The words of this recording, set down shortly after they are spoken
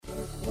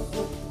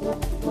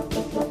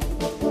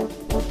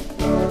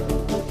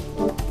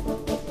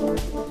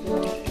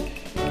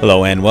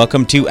Hello and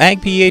welcome to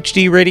Ag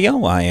PhD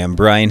Radio. I am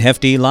Brian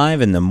Hefty, live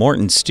in the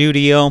Morton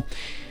studio.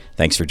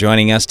 Thanks for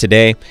joining us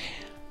today.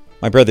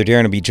 My brother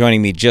Darren will be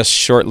joining me just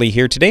shortly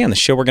here. Today on the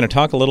show, we're going to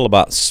talk a little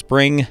about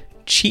spring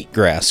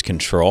cheatgrass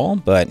control.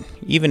 But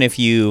even if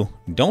you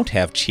don't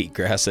have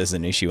cheatgrass as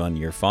an issue on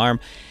your farm,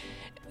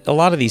 a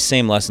lot of these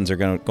same lessons are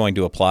going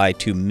to apply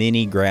to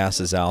many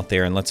grasses out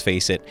there. And let's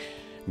face it,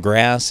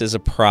 grass is a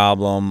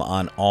problem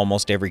on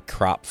almost every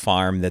crop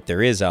farm that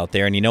there is out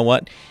there. And you know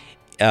what?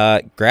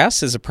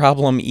 Grass is a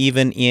problem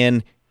even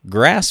in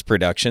grass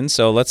production.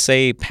 So let's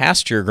say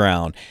pasture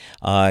ground.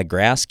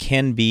 Grass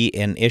can be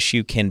an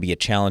issue, can be a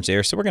challenge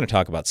there. So we're going to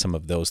talk about some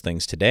of those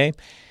things today.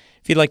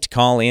 If you'd like to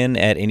call in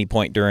at any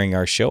point during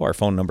our show, our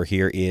phone number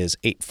here is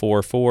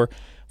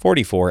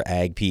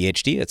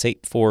 844-44-AG-PHD. That's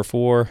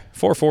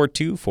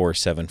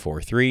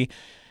 844-442-4743.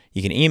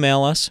 You can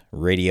email us,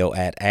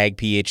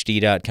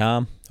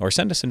 radio@agphd.com, or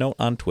send us a note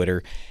on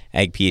Twitter,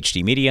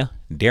 AgPhDmedia,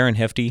 Darren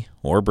Hefty,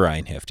 or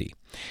Brian Hefty.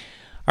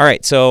 All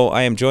right, so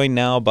I am joined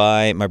now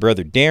by my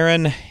brother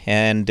Darren.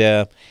 And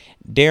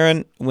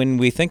Darren, when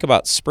we think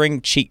about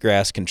spring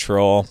cheatgrass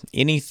control,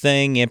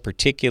 anything in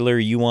particular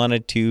you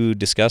wanted to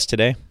discuss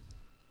today?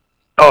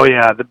 Oh,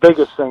 yeah. The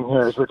biggest thing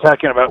here is we're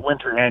talking about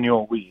winter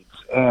annual weeds.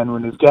 And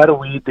when we've got a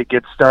weed that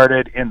gets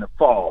started in the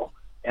fall,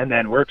 and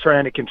then we're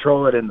trying to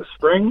control it in the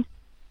spring,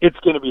 it's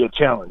going to be a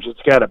challenge.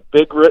 It's got a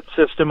big root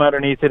system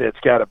underneath it.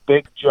 It's got a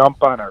big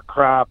jump on our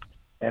crop.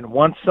 And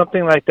once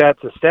something like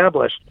that's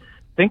established,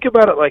 think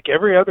about it like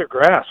every other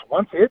grass.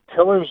 Once it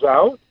tillers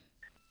out,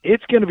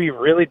 it's going to be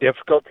really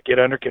difficult to get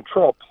under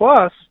control.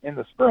 Plus, in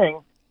the spring,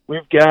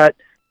 we've got,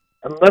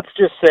 let's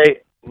just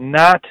say,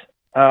 not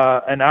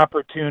an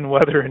opportune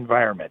weather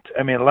environment.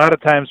 I mean, a lot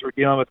of times we're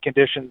dealing with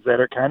conditions that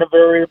are kind of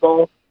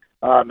variable.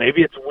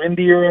 Maybe it's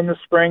windier in the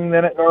spring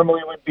than it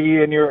normally would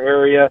be in your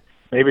area.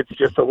 Maybe it's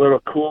just a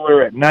little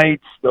cooler at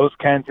nights, those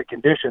kinds of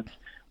conditions.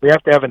 We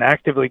have to have an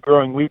actively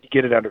growing weed to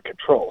get it under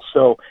control.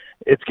 So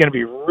it's going to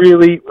be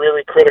really,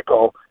 really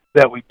critical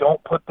that we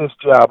don't put this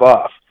job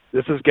off.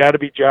 This has got to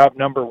be job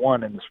number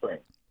one in the spring.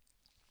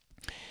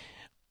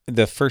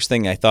 The first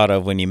thing I thought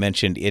of when you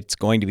mentioned it's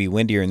going to be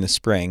windier in the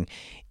spring,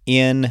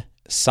 in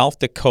South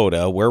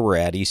Dakota, where we're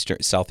at,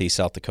 southeast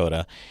South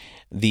Dakota,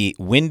 the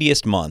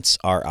windiest months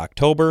are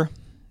October,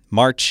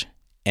 March,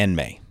 and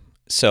May.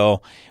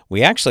 So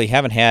we actually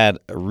haven't had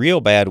a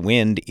real bad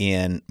wind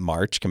in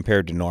March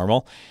compared to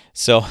normal.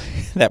 So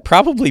that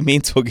probably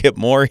means we'll get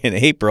more in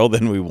April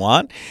than we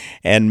want.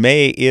 And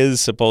May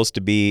is supposed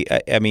to be,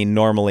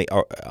 normally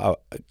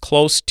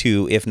close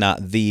to, if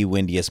not the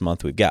windiest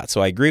month we've got.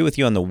 So I agree with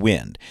you on the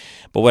wind.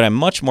 But what I'm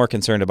much more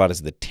concerned about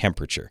is the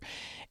temperature.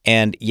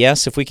 And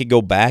yes, if we could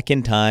go back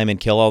in time and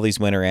kill all these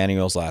winter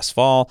annuals last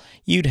fall,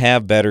 you'd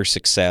have better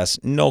success,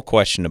 no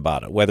question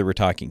about it. Whether we're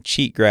talking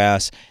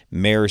cheatgrass,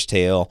 mare's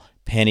tail,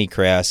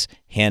 pennycress,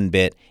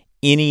 henbit,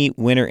 any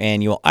winter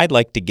annual, I'd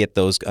like to get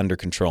those under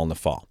control in the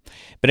fall.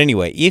 But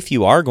anyway, if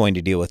you are going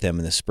to deal with them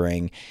in the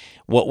spring,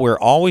 what we're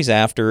always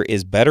after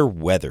is better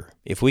weather.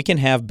 If we can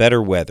have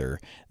better weather,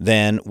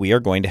 then we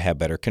are going to have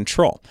better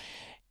control.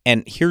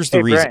 And here's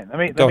the reason.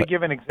 Brian, let me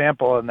give an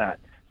example on that.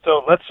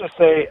 So let's just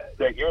say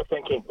that you're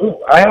thinking,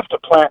 I have to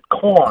plant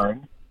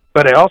corn,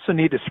 but I also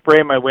need to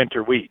spray my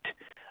winter wheat.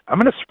 I'm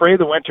going to spray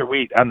the winter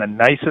wheat on the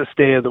nicest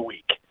day of the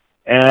week.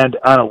 And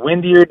on a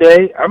windier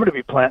day, I'm going to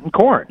be planting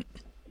corn.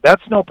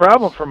 That's no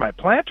problem for my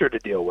planter to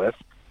deal with,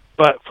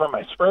 but for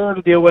my sprayer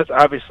to deal with,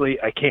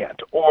 obviously I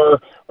can't. Or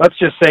let's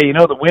just say,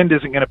 the wind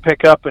isn't going to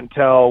pick up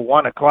until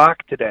 1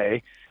 o'clock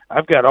today.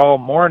 I've got all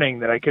morning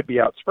that I could be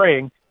out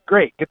spraying.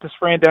 Great, get the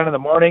spraying done in the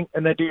morning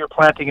and then do your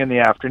planting in the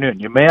afternoon.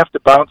 You may have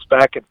to bounce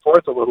back and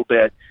forth a little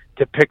bit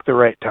to pick the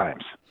right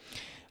times.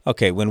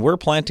 Okay, when we're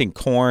planting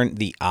corn,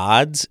 the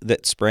odds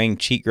that spraying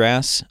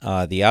cheatgrass,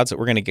 the odds that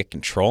we're going to get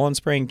control on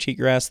spraying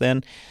cheatgrass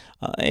then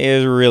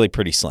is really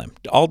pretty slim.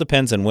 It all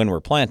depends on when we're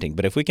planting.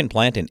 But if we can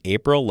plant in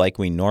April like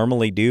we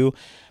normally do,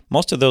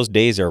 most of those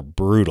days are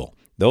brutal.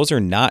 Those are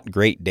not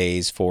great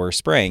days for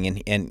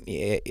spraying. And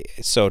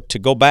so to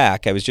go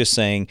back, I was just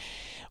saying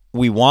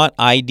we want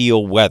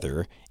ideal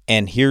weather,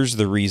 and here's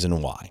the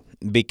reason why.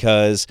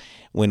 Because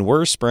when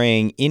we're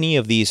spraying any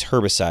of these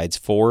herbicides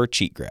for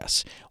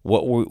cheatgrass,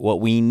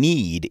 what we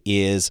need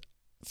is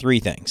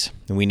three things.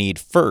 We need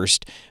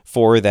first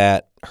for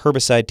that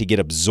herbicide to get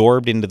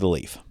absorbed into the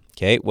leaf.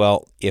 Okay,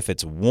 well, if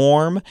it's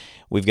warm,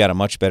 we've got a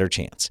much better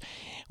chance.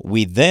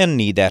 We then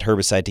need that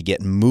herbicide to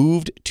get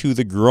moved to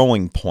the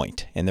growing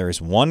point. And there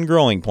is one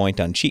growing point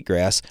on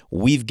cheatgrass.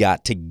 We've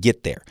got to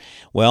get there.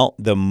 Well,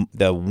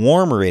 the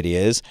warmer it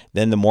is,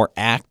 then the more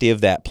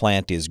active that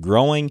plant is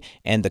growing,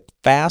 and the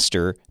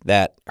faster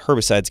that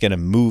herbicide is going to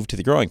move to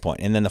the growing point.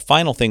 And then the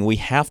final thing we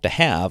have to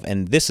have,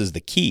 and this is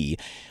the key,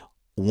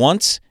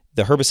 once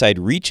the herbicide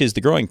reaches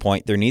the growing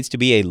point, there needs to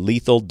be a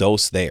lethal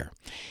dose there.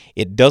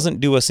 It doesn't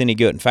do us any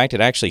good. In fact,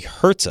 it actually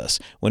hurts us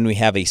when we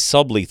have a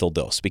sublethal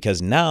dose,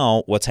 because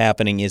now what's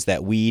happening is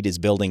that weed is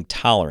building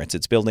tolerance.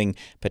 It's building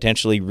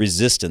potentially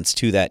resistance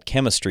to that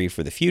chemistry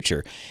for the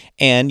future.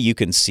 And you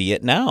can see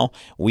it now.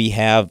 We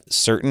have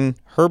certain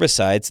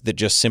herbicides that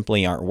just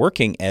simply aren't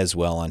working as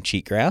well on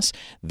cheatgrass.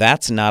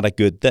 That's not a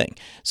good thing.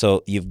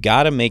 So you've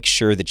got to make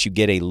sure that you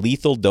get a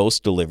lethal dose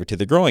delivered to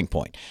the growing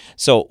point.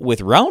 So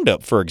with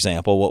Roundup, for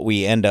example, what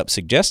we end up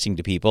suggesting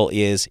to people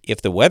is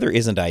if the weather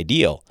isn't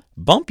ideal,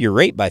 bump your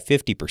rate by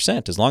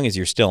 50% as long as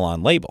you're still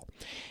on label.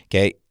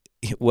 Okay.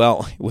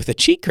 Well, with a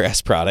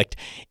cheatgrass product,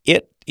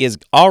 it is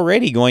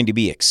already going to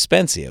be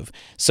expensive.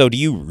 So do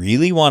you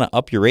really want to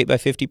up your rate by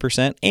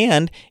 50%?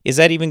 And is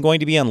that even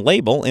going to be on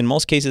label? In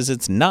most cases,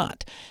 it's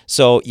not.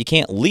 So you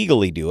can't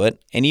legally do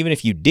it. And even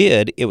if you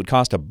did, it would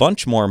cost a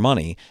bunch more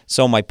money.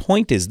 So my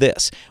point is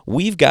this: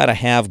 we've got to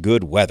have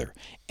good weather.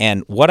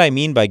 And what I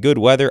mean by good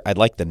weather, I'd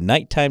like the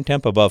nighttime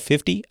temp above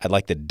 50, I'd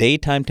like the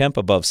daytime temp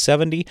above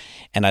 70,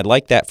 and I'd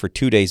like that for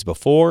 2 days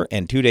before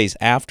and 2 days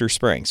after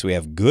spring. So we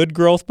have good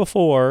growth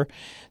before,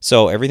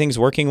 so everything's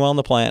working well in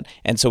the plant,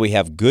 and so we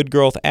have good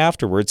growth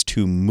afterwards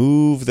to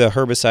move the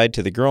herbicide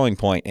to the growing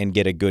point and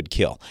get a good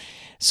kill.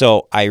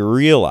 So I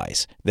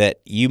realize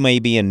that you may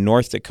be in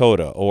North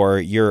Dakota or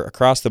you're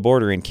across the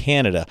border in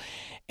Canada,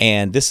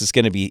 and this is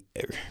going to be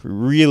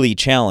really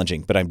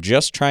challenging, but I'm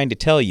just trying to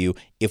tell you,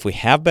 if we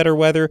have better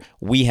weather,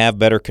 we have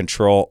better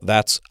control.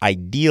 That's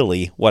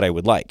ideally what I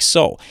would like.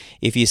 So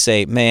if you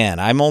say, man,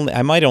 I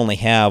might only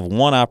have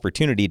one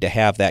opportunity to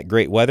have that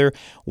great weather,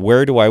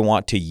 where do I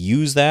want to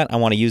use that? I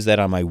want to use that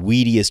on my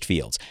weediest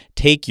fields.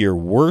 Take your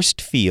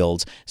worst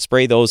fields,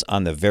 spray those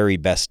on the very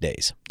best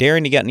days.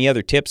 Darren, you got any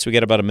other tips? We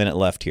got about a minute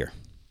left here.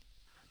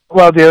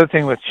 Well, the other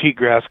thing with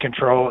cheatgrass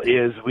control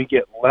is we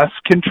get less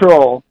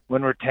control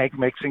when we're tank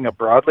mixing a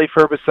broadleaf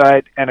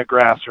herbicide and a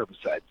grass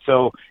herbicide.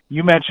 So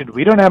you mentioned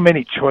we don't have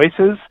many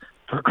choices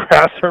for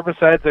grass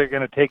herbicides that are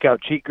going to take out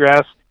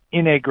cheatgrass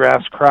in a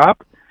grass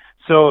crop.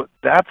 So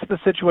that's the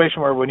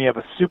situation where when you have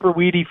a super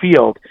weedy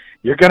field,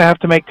 you're going to have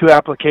to make 2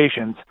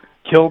 applications,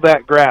 kill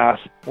that grass,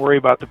 worry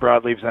about the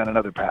broadleaves on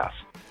another pass.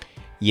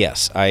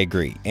 Yes, I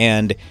agree.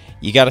 And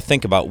you got to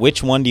think about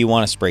which one do you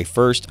want to spray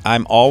first.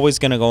 I'm always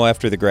going to go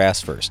after the grass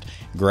first.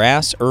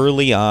 Grass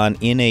early on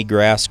in a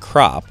grass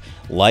crop,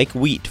 like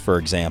wheat, for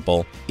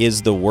example,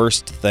 is the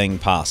worst thing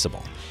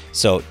possible.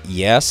 So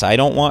yes, I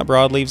don't want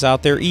broadleaves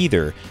out there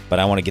either, but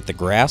I want to get the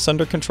grass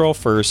under control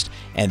first,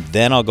 and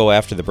then I'll go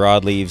after the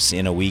broadleaves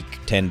in a week,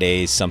 10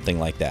 days, something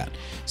like that.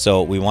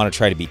 So we want to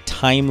try to be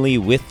timely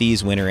with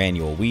these winter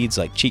annual weeds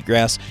like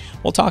cheatgrass.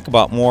 We'll talk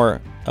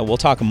more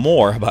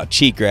about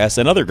cheatgrass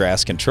and other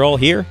grass control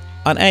here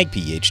on Ag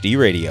PhD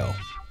Radio.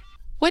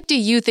 What do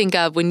you think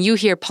of when you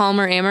hear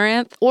Palmer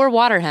Amaranth or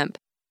water hemp?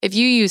 If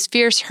you use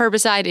Fierce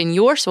herbicide in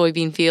your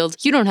soybean field,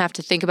 you don't have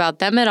to think about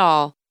them at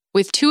all.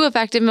 With 2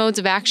 effective modes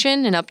of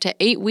action and up to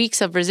 8 weeks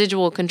of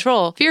residual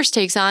control, Fierce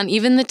takes on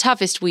even the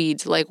toughest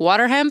weeds like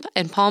water hemp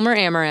and Palmer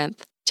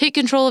Amaranth. Take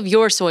control of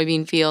your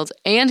soybean field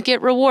and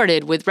get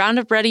rewarded with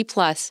Roundup Ready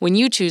Plus when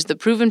you choose the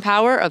proven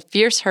power of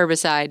Fierce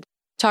herbicide.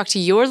 Talk to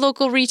your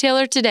local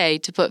retailer today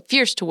to put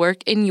Fierce to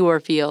work in your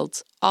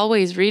fields.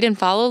 Always read and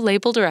follow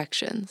label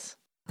directions.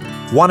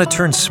 Want to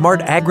turn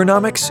smart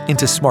agronomics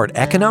into smart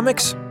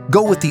economics?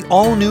 Go with the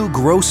all-new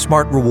Grow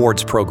Smart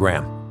Rewards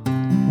program.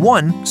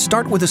 1.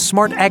 Start with a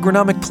smart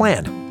agronomic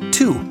plan.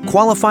 2.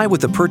 Qualify with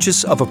the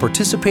purchase of a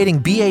participating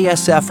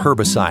BASF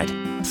herbicide.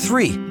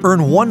 3. Earn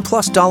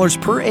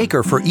 $1+ per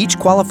acre for each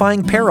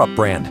qualifying pair-up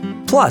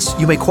brand. Plus,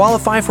 you may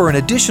qualify for an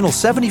additional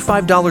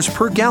 $75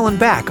 per gallon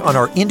back on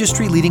our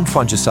industry-leading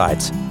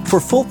fungicides.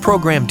 For full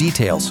program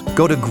details,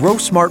 go to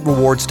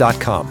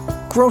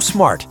growsmartrewards.com. Grow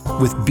Smart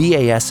with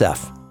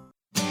BASF.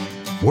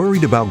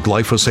 Worried about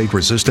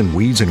glyphosate-resistant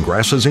weeds and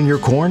grasses in your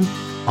corn?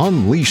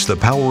 Unleash the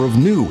power of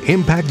new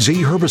Impact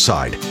Z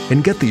herbicide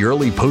and get the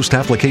early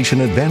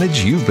post-application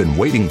advantage you've been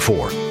waiting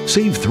for.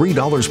 Save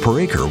 $3 per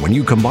acre when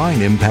you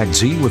combine Impact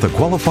Z with a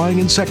qualifying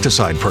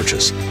insecticide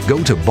purchase.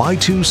 Go to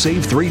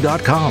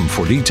buy2save3.com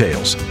for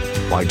details.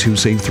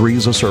 Buy2Save3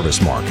 is a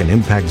service mark and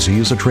Impact Z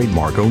is a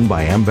trademark owned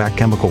by Amvac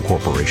Chemical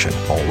Corporation.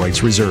 All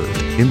rights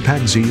reserved.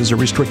 Impact Z is a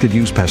restricted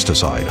use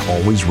pesticide.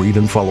 Always read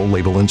and follow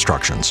label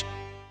instructions.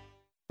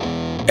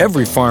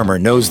 Every farmer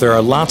knows there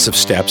are lots of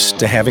steps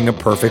to having a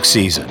perfect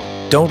season.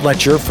 Don't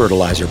let your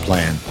fertilizer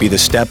plan be the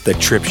step that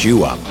trips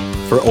you up.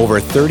 For over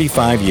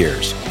 35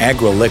 years,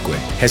 AgroLiquid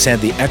has had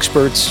the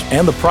experts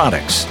and the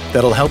products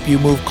that'll help you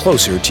move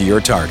closer to your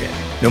target.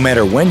 No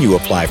matter when you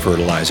apply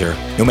fertilizer,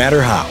 no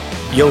matter how,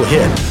 you'll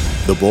hit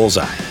the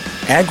bullseye.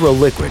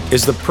 AgroLiquid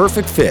is the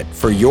perfect fit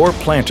for your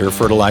planter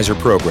fertilizer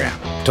program.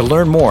 To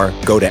learn more,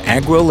 go to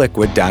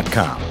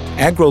agroliquid.com.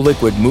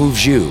 AgroLiquid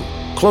moves you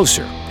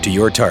closer to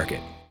your target.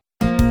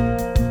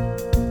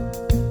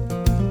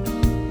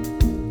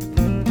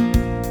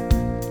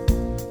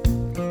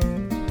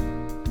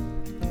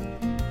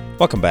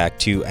 Welcome back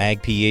to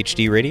Ag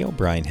PhD Radio.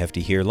 Brian Hefty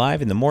here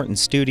live in the Morton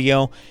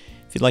studio.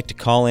 If you'd like to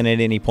call in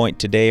at any point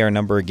today, our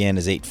number again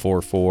is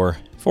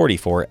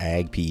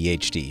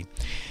 844-44-AG-PhD.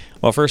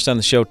 Well, first on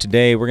the show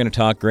today, we're going to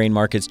talk grain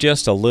markets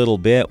just a little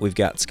bit. We've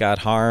got Scott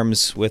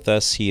Harms with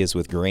us. He is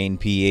with Grain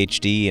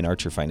PhD and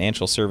Archer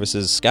Financial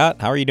Services. Scott,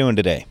 how are you doing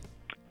today?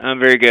 I'm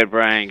very good,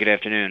 Brian. Good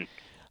afternoon.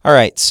 All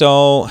right,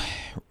 so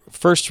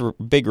first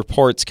big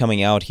reports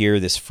coming out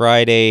here this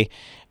Friday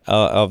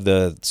of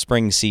the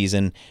spring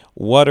season.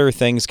 What are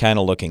things kind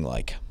of looking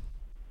like?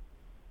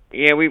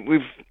 Yeah,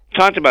 we've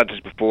talked about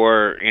this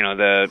before. You know,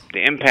 the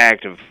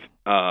impact of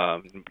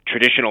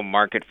traditional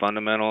market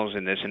fundamentals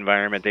in this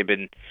environment. They've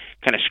been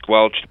kind of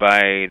squelched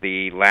by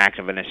the lack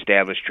of an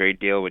established trade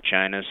deal with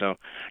China. So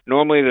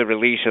normally the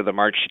release of the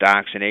March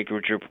stocks and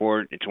acreage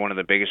report, it's one of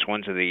the biggest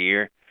ones of the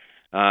year.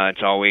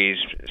 It's always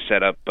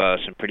set up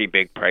some pretty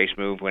big price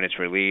move when it's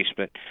released,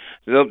 but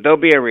there'll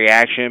be a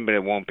reaction, but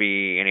it won't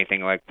be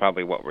anything like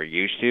probably what we're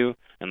used to,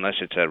 unless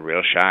it's a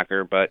real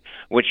shocker. But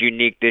what's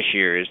unique this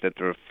year is that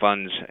the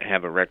funds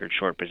have a record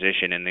short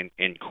position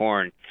in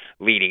corn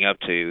leading up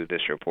to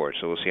this report,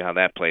 so we'll see how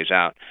that plays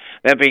out.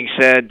 That being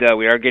said,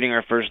 we are getting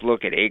our first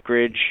look at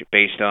acreage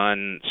based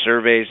on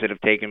surveys that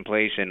have taken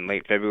place in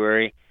late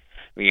February.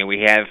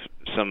 We have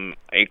some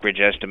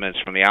acreage estimates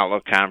from the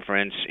Outlook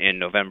Conference in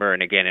November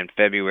and again in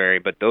February,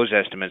 but those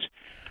estimates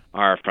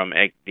are from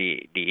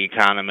the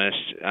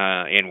economists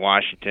in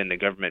Washington, the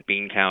government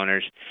bean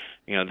counters.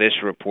 You know, this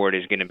report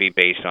is going to be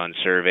based on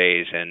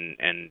surveys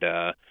and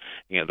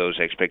those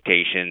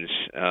expectations.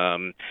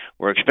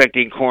 We're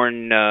expecting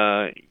corn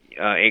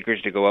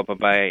acres to go up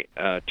by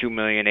 2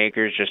 million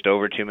acres, just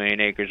over 2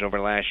 million acres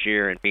over last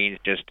year, and beans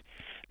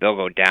they'll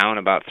go down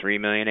about 3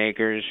 million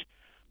acres.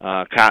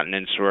 Cotton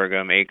and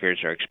sorghum acres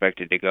are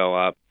expected to go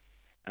up.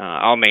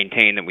 I'll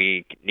maintain that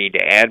we need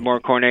to add more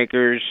corn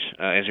acres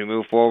as we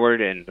move forward,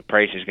 and the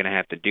price is going to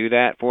have to do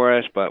that for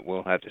us, but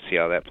we'll have to see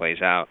how that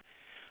plays out.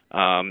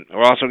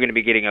 We're also going to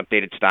be getting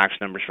updated stocks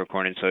numbers for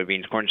corn and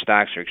soybeans. Corn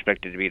stocks are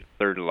expected to be the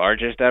third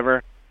largest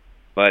ever,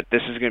 but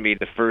this is going to be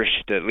the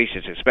first, at least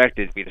it's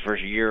expected to be the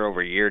first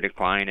year-over-year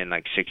decline in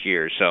like 6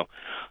 years. So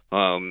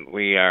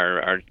we are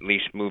at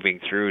least moving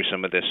through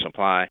some of this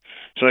supply.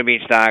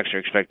 Soybean stocks are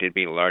expected to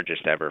be the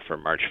largest ever for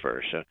March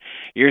 1st. So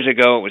years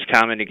ago, it was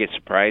common to get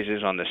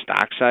surprises on the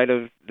stock side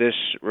of this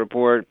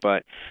report,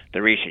 but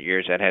the recent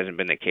years that hasn't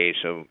been the case,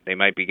 so they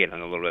might be getting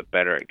a little bit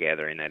better at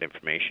gathering that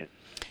information.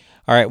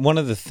 All right, one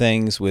of the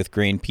things with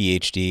Grain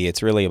PhD,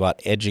 it's really about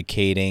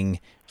educating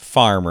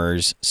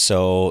farmers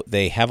so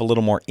they have a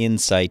little more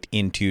insight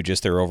into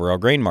just their overall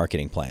grain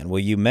marketing plan. Well,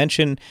 you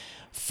mentioned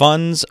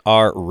funds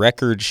are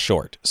record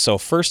short. So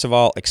first of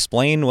all,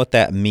 explain what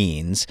that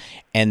means,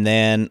 and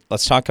then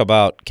let's talk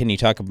about, can you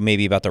talk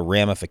maybe about the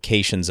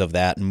ramifications of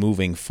that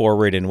moving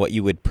forward and what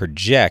you would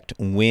project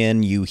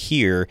when you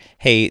hear,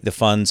 hey, the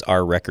funds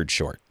are record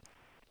short?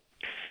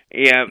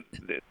 Yeah,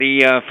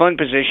 the fund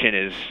position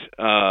is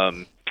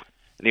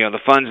the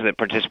funds that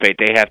participate,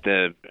 they have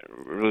to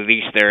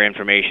release their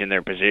information,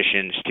 their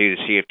positions to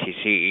the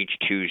CFTC each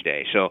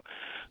Tuesday. So,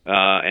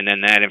 and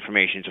then that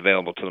information is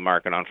available to the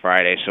market on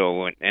Friday.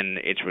 So, and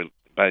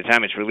by the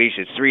time it's released,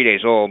 it's 3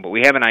 days old. But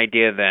we have an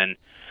idea then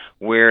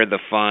where the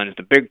funds,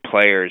 the big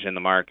players in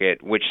the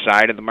market, which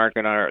side of the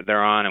market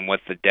they're on, and what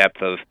the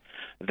depth of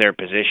their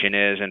position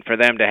is. And for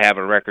them to have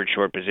a record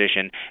short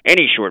position,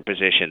 any short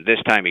position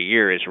this time of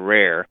year is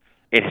rare.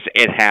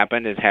 It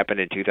happened. It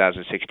happened in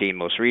 2016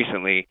 most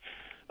recently.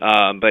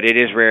 But it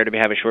is rare to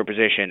have a short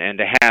position, and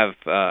to have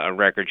a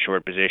record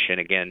short position,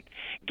 again,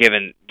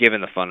 given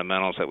the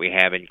fundamentals that we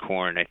have in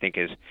corn, I think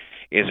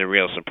is a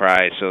real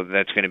surprise. So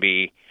that's going to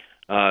be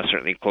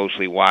certainly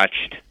closely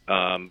watched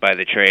by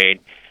the trade.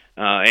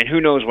 And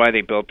who knows why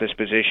they built this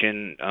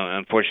position.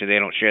 Unfortunately, they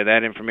don't share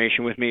that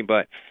information with me,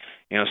 but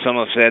some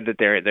have said that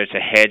there's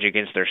a hedge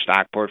against their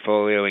stock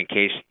portfolio in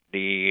case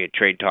the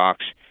trade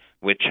talks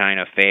with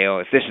China fail.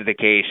 If this is the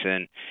case,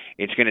 then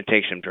it's going to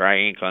take some dry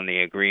ink on the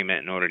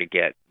agreement in order to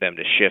get them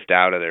to shift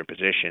out of their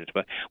positions.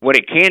 But what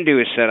it can do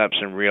is set up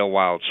some real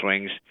wild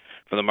swings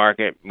for the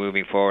market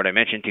moving forward. I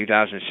mentioned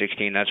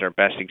 2016. That's our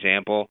best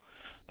example.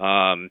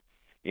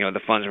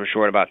 The funds were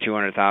short about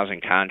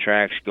 200,000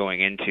 contracts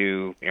going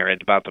into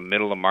at about the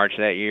middle of March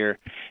that year,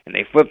 and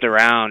they flipped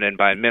around, and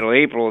by middle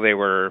April they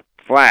were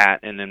flat,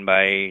 and then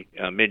by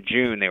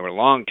mid-June they were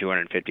long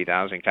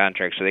 250,000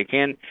 contracts. So they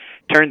can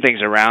turn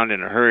things around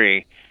in a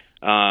hurry,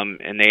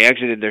 and they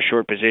exited their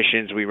short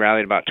positions. We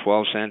rallied about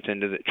 12%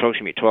 into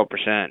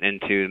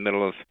the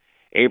middle of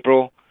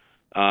April,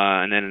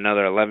 and then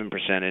another 11%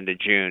 into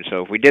June.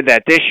 So if we did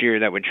that this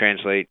year, that would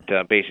translate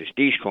basis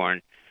D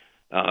corn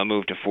a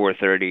move to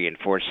 430 and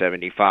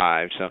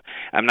 475. So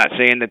I'm not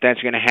saying that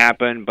that's going to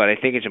happen, but I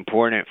think it's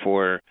important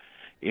for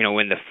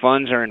when the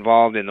funds are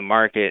involved in the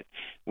market,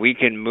 we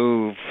can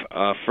move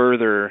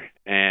further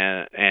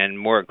and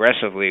more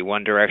aggressively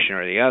one direction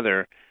or the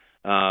other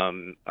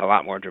a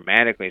lot more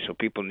dramatically, so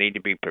people need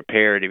to be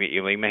prepared.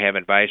 You may have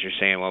advisors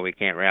saying, well, we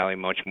can't rally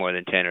much more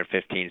than 10 or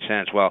 15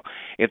 cents. Well,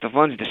 if the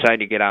funds decide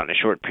to get out in a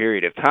short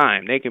period of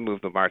time, they can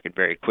move the market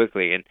very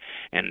quickly,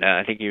 and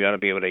I think you ought to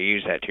be able to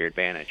use that to your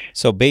advantage.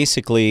 So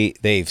basically,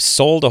 they've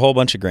sold a whole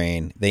bunch of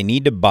grain. They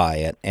need to buy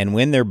it, and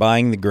when they're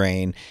buying the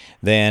grain,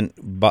 then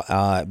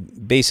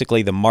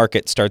basically the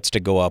market starts to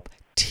go up.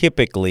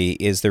 Typically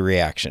is the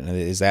reaction.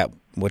 Is that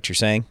what you're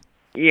saying?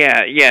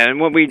 Yeah, and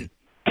what we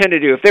tend to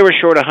do, if they were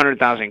short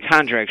 100,000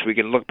 contracts, we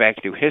can look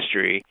back through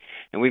history,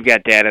 and we've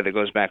got data that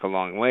goes back a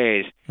long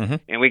ways,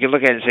 and we can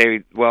look at it and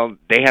say, well,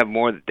 they have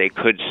more that they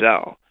could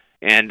sell,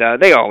 and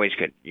they always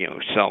could,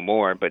 sell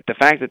more. But the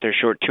fact that they're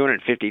short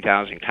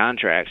 250,000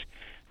 contracts,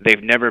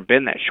 they've never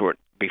been that short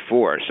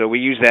before. So we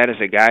use that as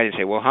a guide and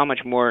say, well, how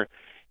much more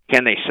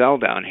can they sell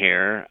down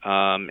here?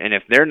 And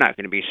if they're not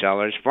going to be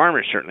sellers,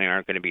 farmers certainly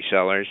aren't going to be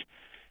sellers.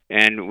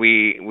 And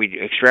we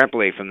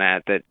extrapolate from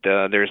that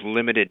there's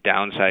limited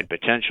downside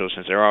potential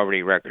since they're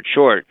already record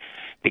short.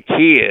 The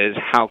key is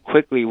how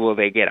quickly will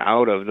they get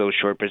out of those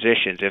short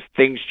positions if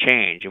things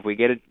change. If we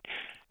get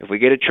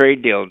a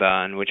trade deal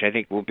done, which I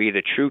think will be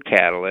the true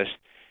catalyst,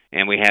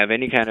 and we have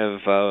any kind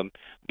of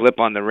blip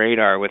on the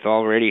radar with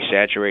already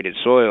saturated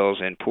soils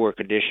and poor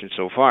conditions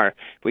so far,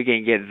 if we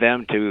can get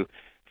them to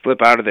flip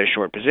out of their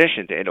short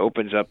position, it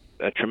opens up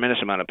a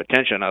tremendous amount of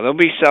potential. Now, there'll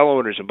be sell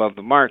orders above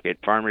the market.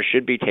 Farmers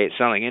should be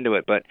selling into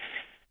it, but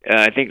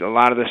I think a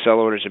lot of the sell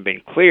orders have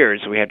been cleared,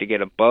 so we have to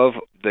get above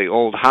the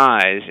old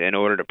highs in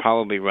order to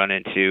probably run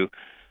into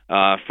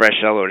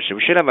fresh sell orders. So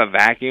we should have a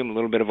vacuum, a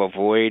little bit of a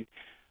void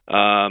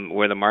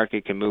where the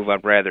market can move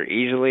up rather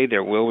easily.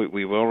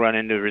 We will run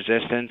into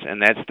resistance,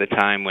 and that's the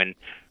time when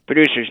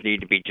producers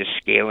need to be just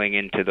scaling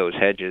into those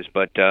hedges,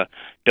 but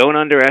don't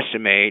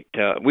underestimate.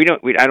 I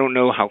don't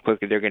know how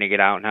quickly they're going to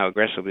get out and how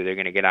aggressively they're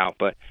going to get out,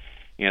 but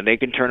they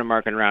can turn a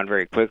market around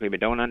very quickly.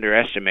 But don't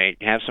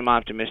underestimate. Have some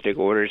optimistic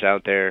orders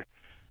out there,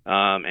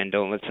 and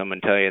don't let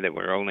someone tell you that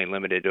we're only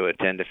limited to a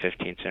 10 to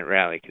 15 cent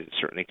rally, because it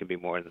certainly could be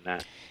more than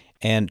that.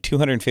 And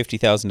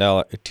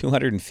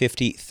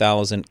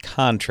 250,000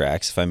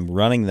 contracts, if I'm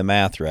running the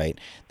math right,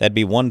 that'd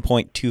be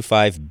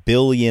 1.25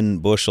 billion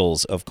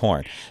bushels of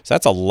corn. So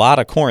that's a lot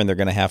of corn they're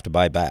going to have to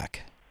buy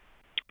back.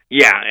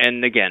 Yeah,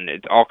 and again,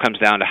 it all comes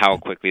down to how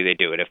quickly they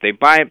do it. If they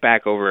buy it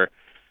back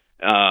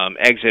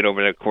exit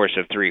over the course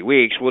of 3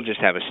 weeks, we'll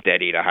just have a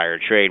steady to higher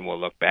trade, and we'll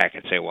look back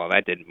and say, well,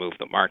 that didn't move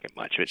the market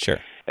much. But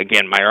sure.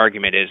 Again, my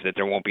argument is that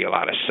there won't be a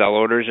lot of sell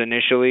orders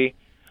initially.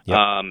 Yep.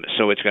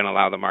 So it's going to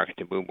allow the market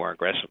to move more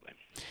aggressively.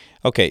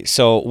 Okay,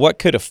 so what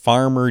could a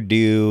farmer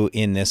do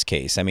in this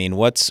case? I mean,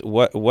 what's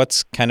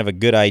kind of a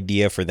good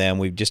idea for them?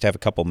 We just have a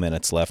couple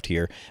minutes left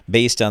here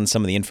based on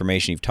some of the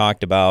information you've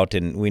talked about,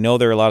 and we know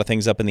there are a lot of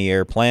things up in the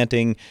air,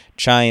 planting,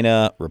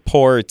 China,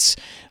 reports,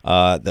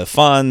 the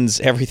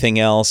funds, everything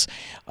else.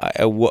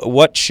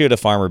 What should a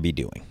farmer be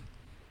doing?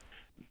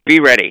 Be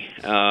ready,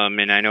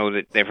 and I know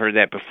that they've heard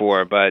that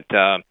before, but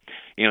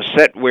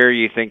set where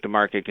you think the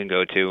market can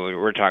go to.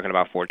 We're talking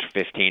about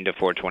 415 to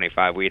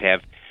 425. We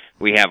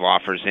have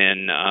offers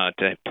in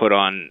to put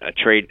on a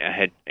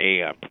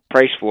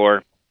price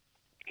floor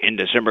in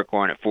December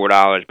corn at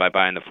 $4 by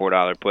buying the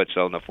 $4 put,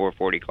 selling the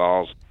 440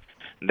 calls.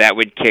 That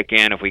would kick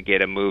in if we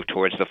get a move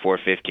towards the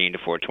 415 to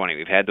 420.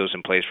 We've had those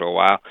in place for a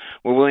while.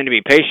 We're willing to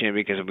be patient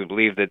because we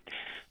believe that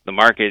the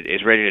market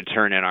is ready to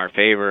turn in our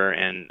favor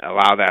and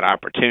allow that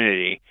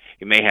opportunity.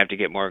 You may have to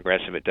get more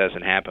aggressive. It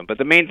doesn't happen. But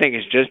the main thing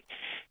is just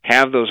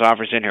have those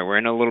offers in here. We're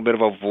in a little bit of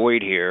a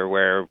void here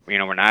where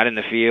we're not in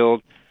the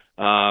field.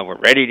 We're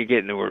ready to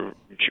get we're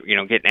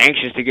getting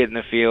anxious to get in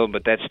the field,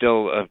 but that's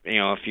still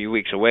a few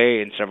weeks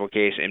away in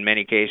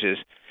many cases.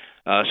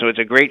 So it's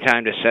a great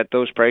time to set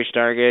those price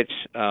targets.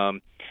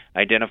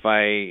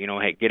 Identify,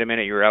 get them in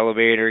at your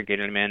elevator, get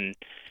them in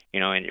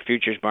your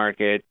futures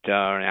market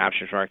or an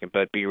options market,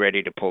 but be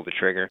ready to pull the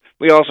trigger.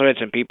 We also had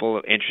some people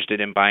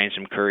interested in buying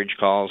some courage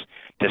calls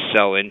to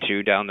sell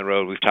into down the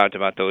road. We've talked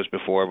about those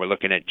before. We're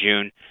looking at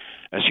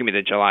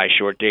the July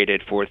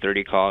short-dated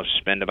 430 calls,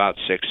 spend about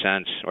 6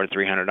 cents or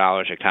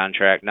 $300 a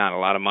contract, not a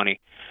lot of money.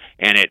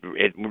 And it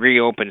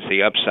reopens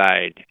the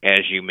upside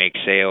as you make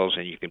sales,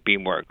 and you can be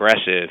more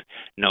aggressive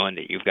knowing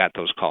that you've got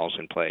those calls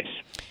in place.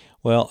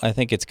 Well, I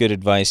think it's good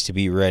advice to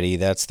be ready.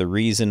 That's the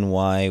reason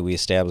why we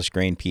established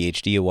Grain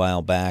PhD a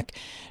while back,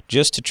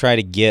 just to try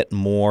to get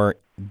more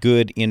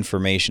good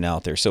information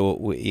out there.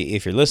 So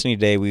if you're listening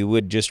today, we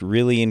would just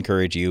really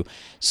encourage you,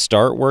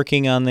 start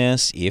working on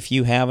this. If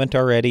you haven't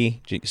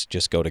already,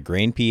 just go to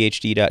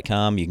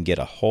grainphd.com. You can get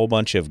a whole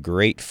bunch of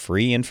great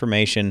free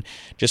information.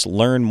 Just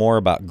learn more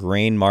about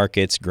grain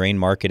markets, grain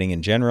marketing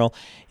in general.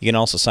 You can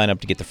also sign up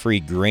to get the free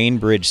Grain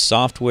Bridge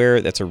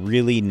software. That's a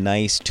really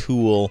nice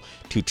tool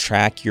to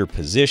track your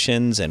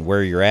positions and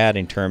where you're at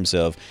in terms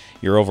of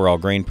your overall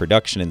grain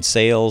production and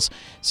sales.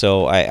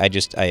 So I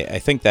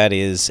think that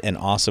is an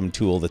awesome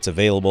tool tool that's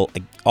available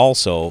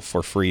also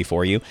for free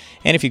for you.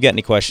 And if you've got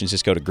any questions,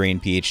 just go to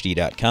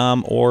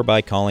grainphd.com or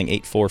by calling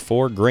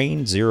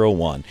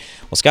 844-GRAIN-01.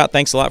 Well, Scott,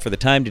 thanks a lot for the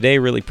time today.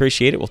 Really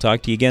appreciate it. We'll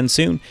talk to you again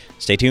soon.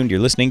 Stay tuned. You're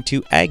listening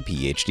to Ag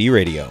PhD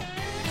Radio.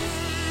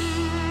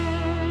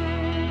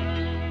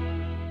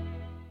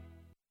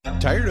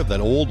 Tired of that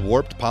old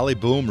warped poly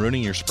boom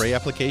ruining your spray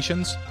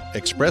applications?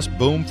 Express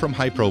Boom from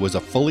Hypro is a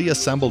fully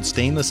assembled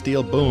stainless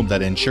steel boom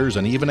that ensures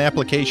an even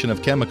application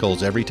of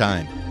chemicals every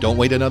time. Don't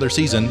wait another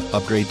season,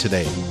 upgrade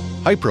today.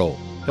 Hypro,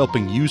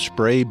 helping you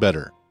spray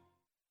better.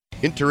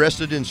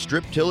 Interested in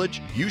strip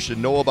tillage? You should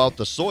know about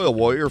the Soil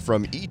Warrior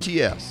from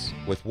ETS.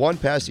 With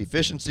one-pass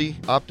efficiency,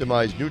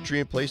 optimized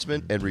nutrient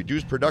placement, and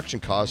reduced production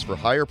costs for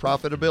higher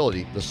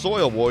profitability, the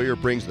Soil Warrior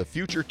brings the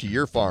future to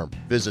your farm.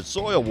 Visit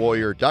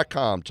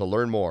soilwarrior.com to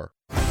learn more.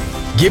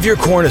 Give your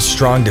corn a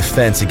strong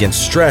defense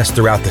against stress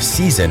throughout the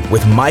season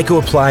with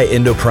MycoApply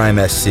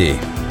Endoprime SC.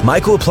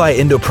 MycoApply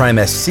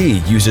Endoprime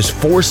SC uses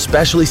 4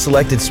 specially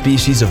selected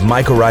species of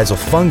mycorrhizal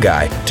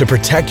fungi to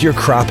protect your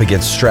crop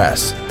against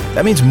stress.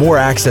 That means more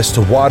access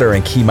to water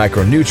and key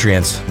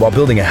micronutrients while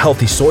building a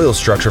healthy soil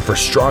structure for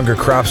stronger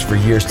crops for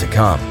years to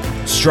come.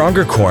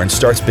 Stronger corn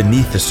starts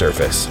beneath the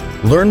surface.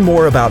 Learn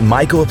more about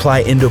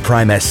MycoApply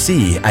Endoprime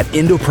SC at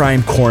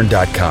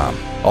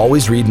endoprimecorn.com.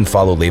 Always read and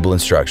follow label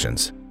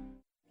instructions.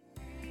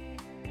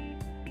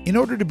 In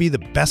order to be the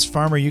best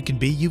farmer you can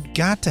be, you've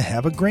got to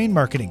have a grain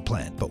marketing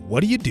plan. But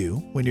what do you do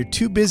when you're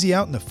too busy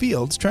out in the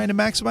fields trying to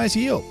maximize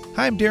yield?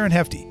 Hi, I'm Darren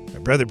Hefty. My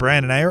brother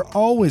Brian and I are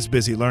always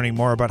busy learning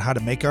more about how to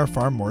make our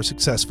farm more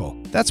successful.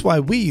 That's why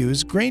we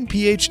use Grain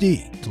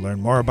PhD to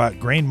learn more about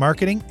grain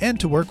marketing and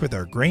to work with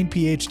our Grain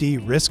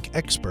PhD risk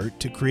expert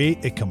to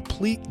create a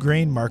complete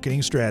grain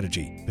marketing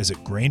strategy. Visit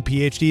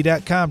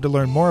grainphd.com to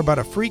learn more about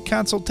a free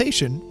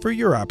consultation for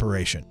your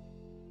operation.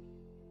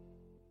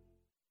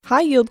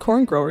 High-yield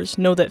corn growers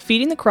know that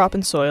feeding the crop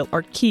and soil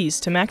are keys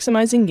to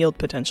maximizing yield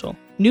potential.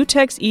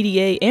 Nutex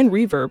EDA and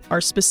Reverb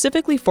are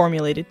specifically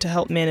formulated to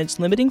help manage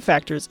limiting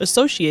factors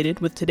associated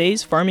with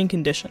today's farming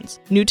conditions.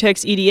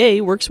 Nutex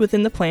EDA works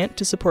within the plant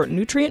to support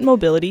nutrient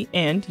mobility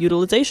and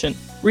utilization.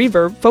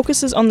 Reverb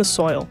focuses on the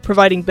soil,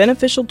 providing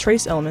beneficial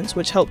trace elements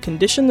which help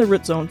condition the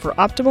root zone for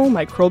optimal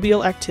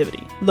microbial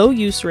activity. Low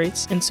use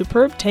rates and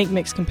superb tank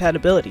mix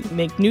compatibility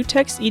make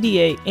Nutex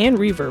EDA and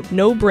Reverb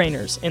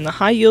no-brainers in the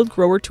high-yield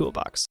grower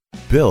toolbox.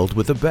 Build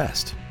with the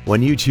best.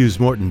 When you choose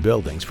Morton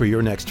Buildings for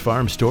your next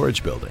farm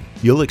storage building,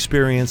 you'll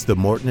experience the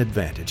Morton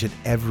advantage at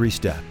every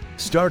step,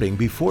 starting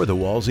before the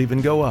walls even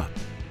go up.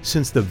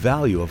 Since the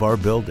value of our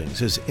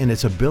buildings is in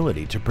its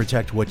ability to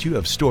protect what you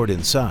have stored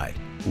inside,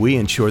 we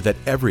ensure that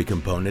every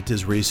component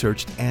is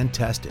researched and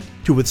tested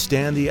to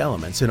withstand the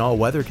elements in all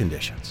weather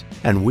conditions.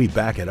 And we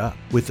back it up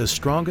with the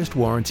strongest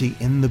warranty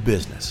in the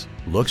business.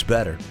 Looks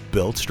better,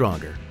 built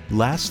stronger,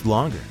 lasts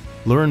longer.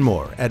 Learn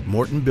more at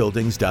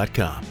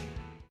mortonbuildings.com.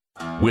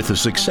 With the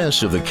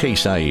success of the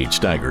Case IH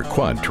Steiger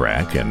Quad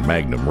Track and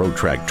Magnum Road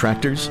Track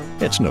tractors,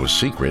 it's no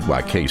secret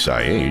why Case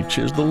IH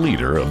is the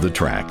leader of the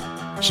track.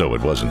 So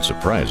it wasn't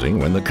surprising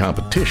when the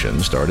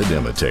competition started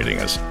imitating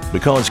us,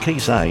 because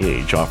Case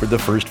IH offered the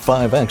first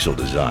 5-axle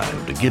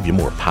design to give you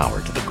more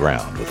power to the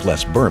ground with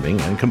less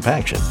berming and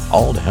compaction,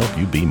 all to help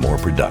you be more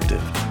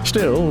productive.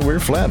 Still,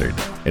 we're flattered.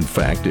 In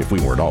fact, if we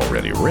weren't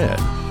already red,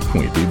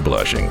 we'd be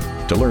blushing.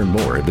 To learn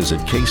more, visit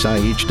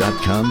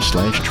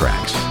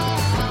caseih.com/tracks.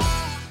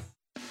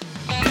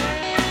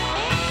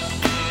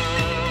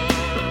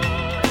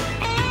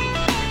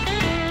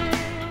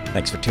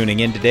 Thanks for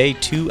tuning in today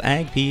to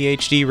Ag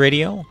PhD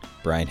Radio.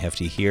 Brian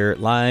Hefty here,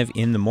 live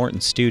in the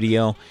Morton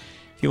studio.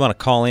 If you want to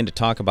call in to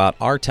talk about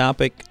our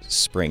topic,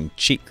 spring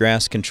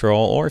cheatgrass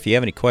control, or if you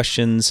have any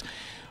questions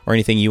or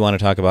anything you want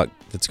to talk about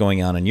that's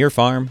going on your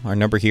farm, our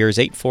number here is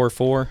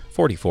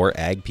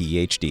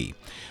 844-44-AG-PHD.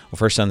 Well,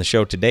 first on the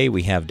show today,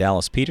 we have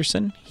Dallas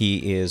Peterson.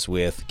 He is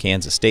with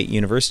Kansas State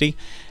University.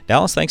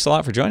 Dallas, thanks a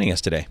lot for joining us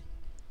today.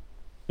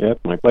 Yeah,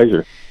 my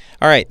pleasure.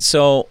 All right,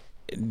 so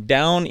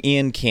down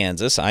in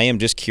Kansas, I am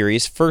just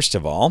curious, first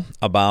of all,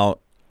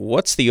 about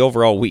what's the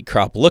overall wheat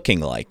crop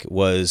looking like?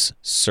 Was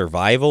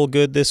survival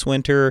good this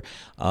winter?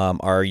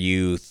 Are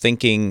you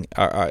thinking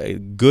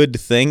good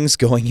things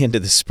going into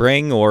the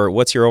spring, or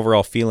what's your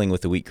overall feeling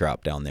with the wheat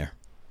crop down there?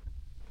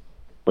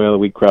 Well, the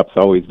wheat crop's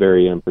always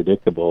very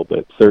unpredictable,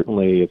 but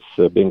certainly it's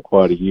been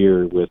quite a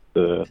year with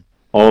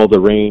all the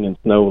rain and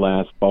snow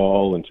last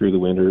fall and through the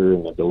winter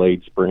and the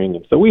delayed spring.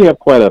 And so we have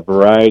quite a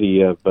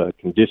variety of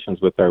conditions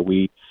with our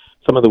wheat.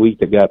 Some of the wheat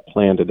that got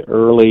planted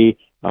early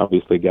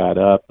obviously got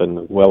up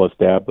and well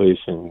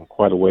established and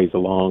quite a ways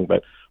along,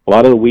 but a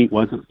lot of the wheat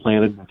wasn't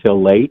planted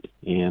until late,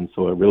 and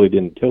so it really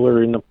didn't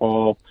tiller in the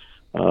fall.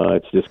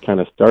 It's just kind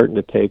of starting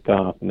to take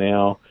off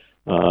now,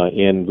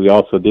 and we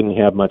also didn't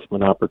have much of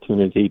an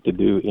opportunity to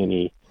do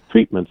any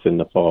treatments in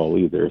the fall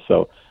either.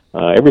 So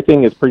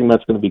everything is pretty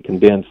much going to be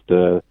condensed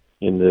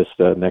in this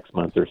next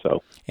month or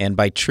so. And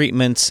by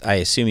treatments, I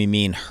assume you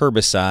mean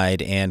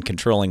herbicide and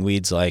controlling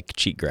weeds like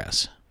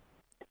cheatgrass.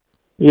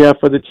 Yeah,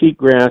 for the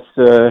cheatgrass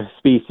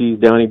species,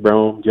 downy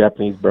brome,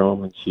 Japanese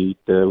brome, and cheat,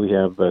 we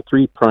have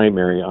three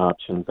primary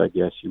options, I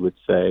guess you would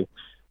say.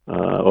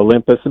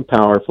 Olympus and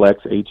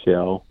PowerFlex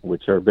HL,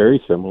 which are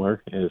very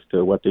similar as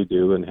to what they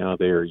do and how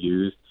they are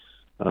used.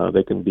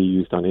 They can be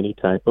used on any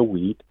type of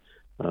wheat.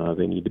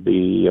 They need to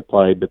be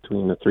applied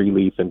between the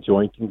three-leaf and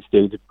jointing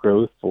stage of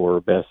growth for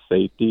best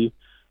safety.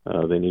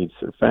 They need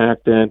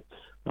surfactant,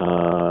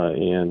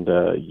 and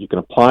you can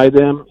apply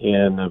them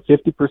in a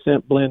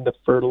 50% blend of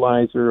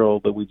fertilizer,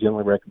 although we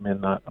generally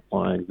recommend not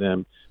applying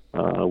them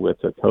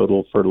with a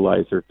total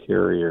fertilizer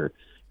carrier.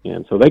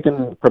 And so they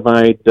can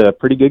provide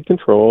pretty good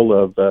control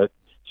of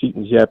cheat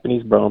and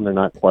Japanese brome. They're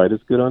not quite as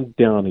good on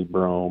downy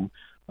brome.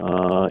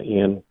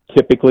 And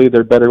typically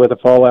they're better with a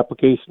fall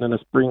application than a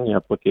spring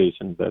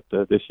application. But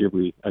this year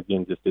we,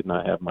 again, just did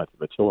not have much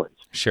of a choice.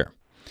 Sure.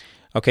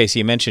 Okay, so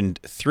you mentioned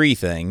three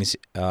things.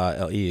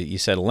 You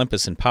said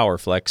Olympus and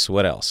PowerFlex.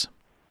 What else?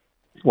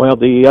 Well,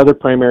 the other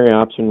primary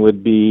option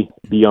would be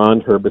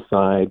Beyond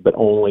herbicide, but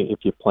only if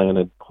you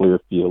planted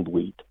clearfield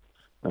wheat.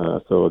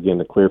 So again,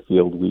 the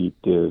clearfield wheat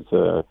is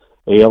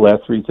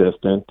ALS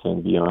resistant,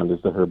 and Beyond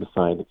is the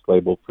herbicide. It's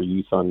labeled for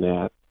use on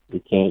that. You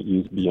can't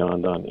use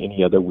Beyond on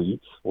any other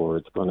wheats, or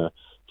it's going to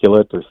kill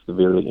it or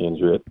severely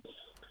injure it.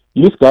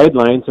 Use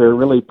guidelines are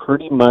really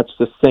pretty much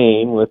the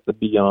same with the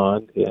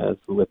Beyond as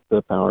with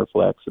the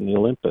PowerFlex and the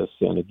Olympus.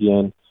 And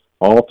again,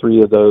 all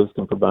three of those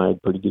can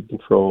provide pretty good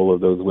control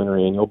of those winter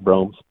annual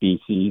brome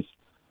species.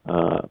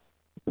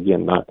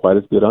 Again, not quite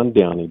as good on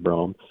downy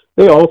brome.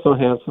 They also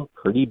have some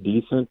pretty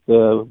decent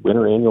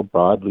winter annual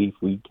broadleaf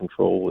weed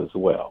control as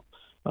well.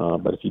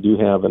 But if you do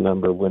have a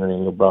number of winter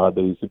annual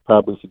broadleaves, we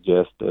probably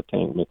suggest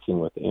tank mixing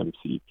with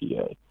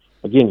MCPA.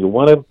 Again, you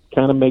want to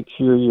kind of make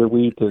sure your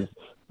wheat is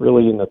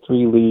really in the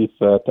three-leaf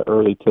to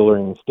early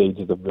tillering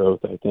stages of growth,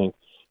 I think,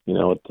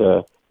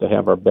 to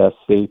have our best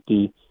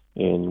safety,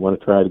 and you want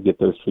to try to get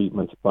those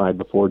treatments applied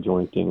before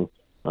jointing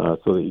so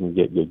that you can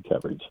get good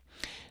coverage.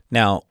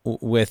 Now,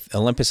 with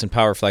Olympus and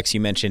PowerFlex, you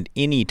mentioned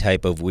any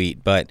type of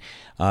wheat, but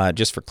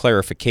just for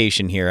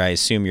clarification here, I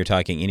assume you're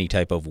talking any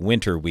type of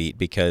winter wheat,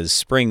 because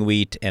spring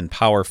wheat and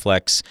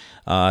PowerFlex,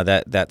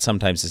 that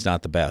sometimes is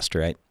not the best,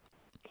 right?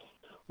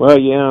 Well,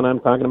 yeah, and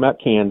I'm talking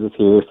about Kansas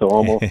here, so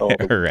almost all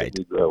the wheat right. that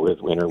we grow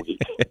is winter wheat.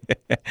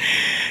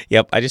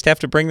 Yep, I just have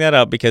to bring that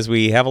up because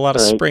we have a lot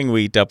of spring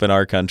wheat up in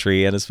our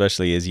country, and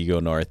especially as you go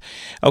north.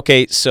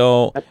 Okay,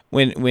 so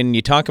when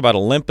you talk about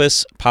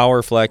Olympus,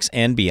 PowerFlex,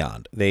 and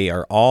Beyond, they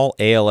are all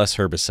ALS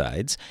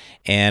herbicides,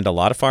 and a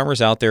lot of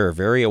farmers out there are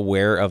very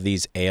aware of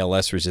these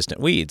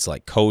ALS-resistant weeds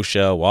like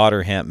kochia,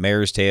 water hemp,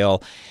 mare's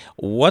tail.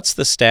 What's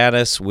the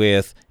status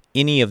with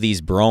any of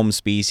these brome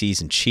species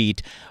and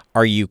cheat?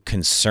 Are you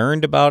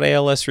concerned about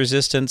ALS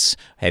resistance?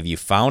 Have you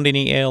found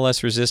any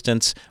ALS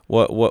resistance?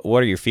 What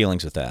are your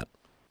feelings with that?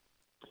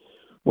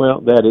 Well,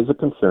 that is a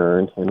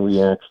concern, and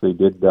we actually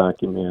did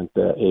document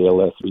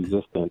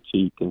ALS-resistant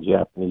cheat and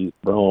Japanese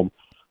brome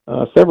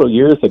several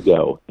years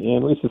ago,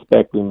 and we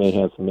suspect we may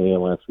have some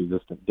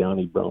ALS-resistant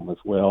downy brome as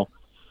well.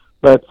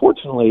 But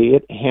fortunately,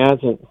 it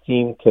hasn't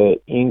seemed to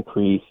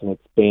increase and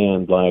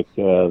expand like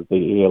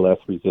the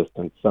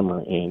ALS-resistant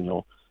summer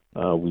annual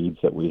weeds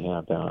that we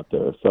have out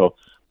there. So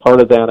part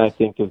of that, I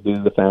think, is due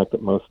to the fact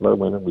that most of our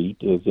winter wheat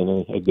is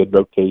in a good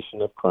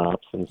rotation of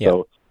crops, and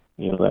so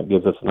that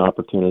gives us an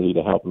opportunity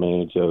to help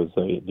manage those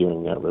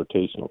during that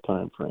rotational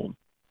time frame.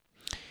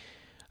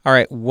 All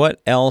right, what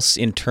else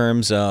in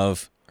terms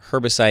of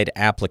herbicide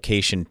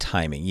application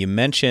timing? You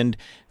mentioned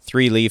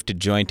three-leaf to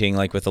jointing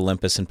like with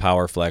Olympus and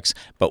PowerFlex,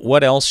 but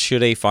what else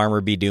should a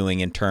farmer be doing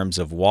in terms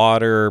of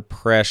water,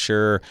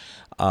 pressure,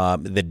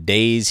 the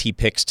days he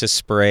picks to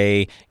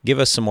spray? Give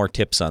us some more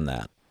tips on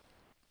that.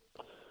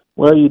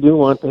 Well, you do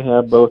want to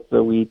have both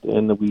the wheat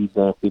and the weeds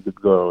actively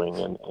growing,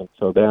 and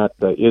so that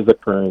is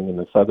occurring in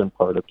the southern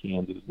part of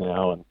Kansas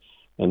now,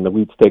 and the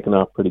wheat's taken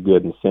off pretty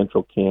good in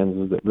central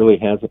Kansas. It really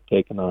hasn't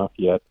taken off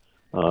yet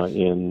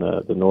in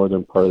the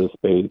northern part of the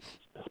state,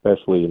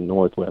 especially in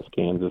northwest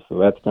Kansas, so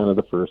that's kind of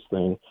the first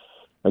thing.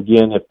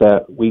 Again, if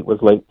that wheat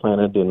was late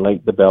planted and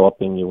late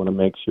developing, you want to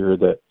make sure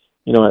that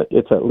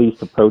it's at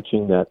least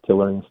approaching that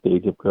tillering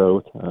stage of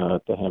growth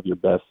to have your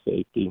best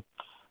safety.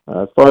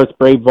 As far as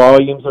spray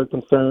volumes are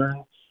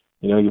concerned,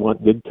 you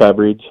want good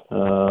coverage,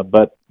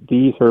 but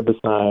these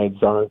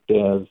herbicides aren't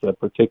as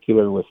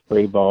particular with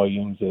spray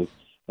volumes as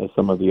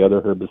some of the other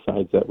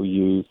herbicides that we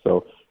use.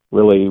 So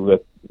really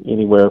with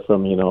anywhere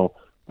from,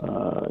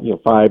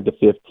 5 to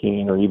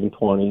 15 or even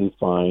 20 is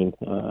fine.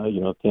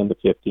 10 to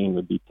 15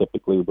 would be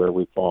typically where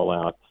we fall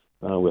out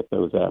with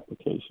those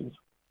applications.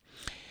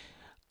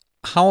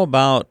 How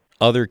about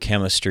other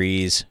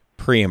chemistries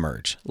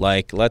pre-emerge?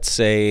 Like, let's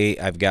say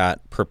I've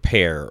got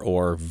Prepare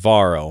or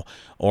Varo,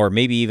 or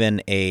maybe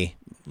even a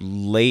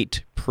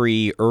late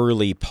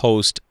early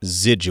post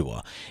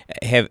Zidua.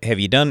 Have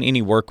you done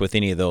any work with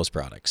any of those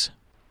products?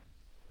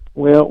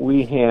 Well,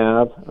 we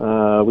have.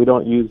 We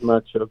don't use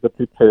much of the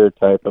Prepare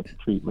type of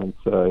treatments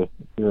here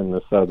in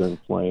the southern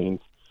plains.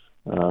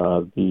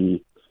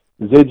 The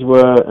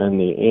Zidua and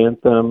the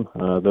Anthem,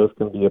 those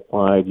can be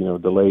applied,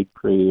 delayed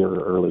pre or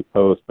early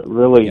post, but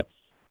really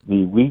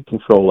the weed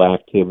control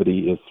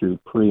activity is through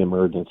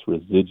pre-emergence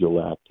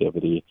residual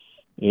activity.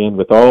 And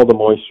with all the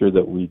moisture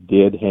that we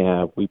did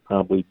have, we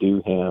probably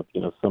do have,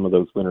 some of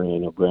those winter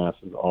annual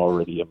grasses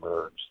already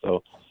emerged.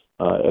 So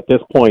at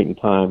this point in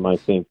time, I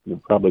think you're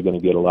probably going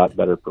to get a lot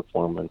better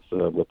performance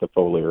with the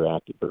foliar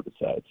active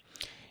herbicides.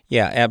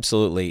 Yeah,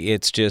 absolutely.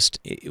 It's just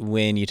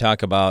when you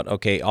talk about,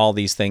 okay, all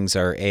these things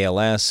are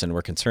ALS and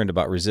we're concerned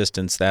about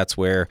resistance, that's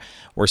where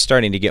we're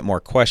starting to get more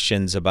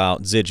questions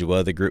about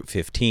Zidua, the Group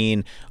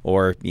 15,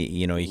 or,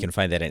 you can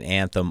find that in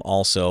Anthem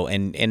also.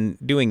 And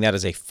doing that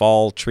as a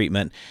fall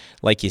treatment,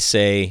 like you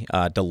say,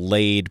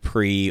 delayed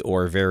pre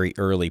or very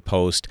early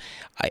post.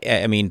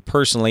 I mean,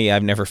 personally,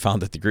 I've never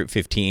found that the Group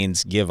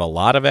 15s give a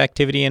lot of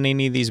activity in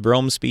any of these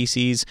brome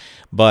species,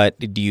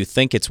 but do you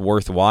think it's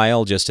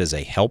worthwhile just as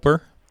a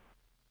helper?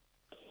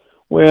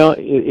 Well,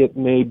 it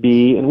may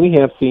be, and we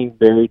have seen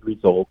varied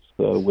results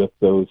with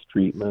those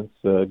treatments.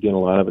 Again, a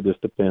lot of it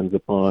just depends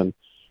upon,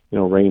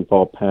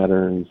 rainfall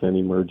patterns and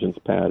emergence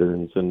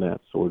patterns and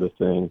that sort of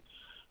thing.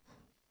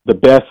 The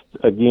best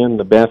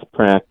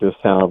practice,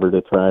 however, to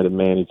try to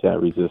manage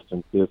that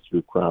resistance is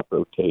through crop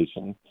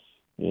rotation.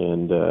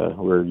 And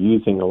we're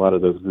using a lot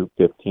of those Group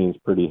 15s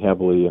pretty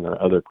heavily in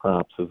our other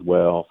crops as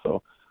well.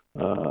 So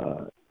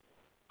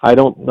I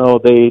don't know.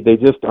 They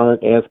just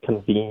aren't as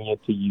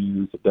convenient to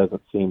use, it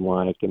doesn't seem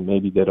like, and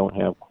maybe they don't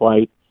have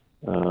quite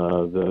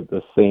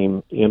the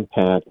same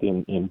impact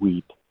in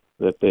wheat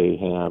that they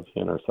have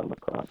in our summer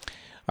crops.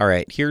 All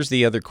right, here's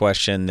the other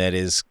question that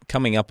is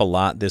coming up a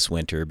lot this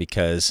winter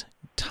because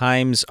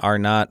times are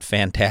not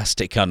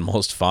fantastic on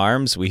most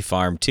farms. We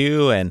farm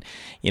too, and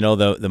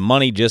the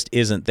money just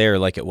isn't there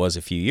like it was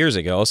a few years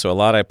ago. So a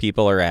lot of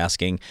people are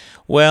asking,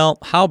 well,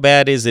 how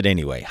bad is it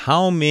anyway?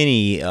 How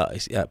many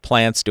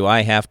plants do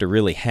I have to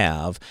really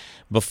have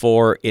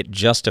before it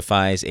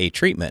justifies a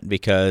treatment?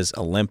 Because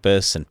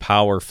Olympus and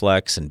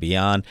PowerFlex and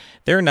beyond,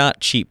 they're not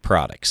cheap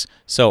products.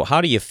 So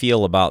how do you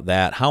feel about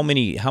that? How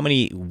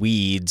many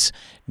weeds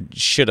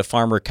should a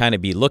farmer kind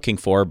of be looking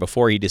for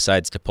before he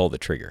decides to pull the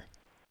trigger?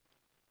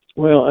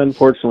 Well,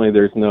 unfortunately,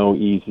 there's no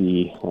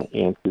easy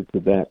answer to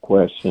that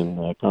question.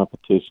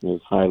 Competition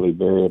is highly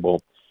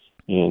variable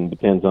and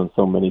depends on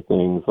so many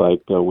things,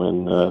 like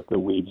when the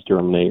weeds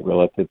germinate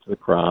relative to the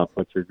crop,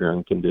 what your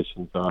growing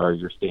conditions are,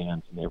 your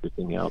stands, and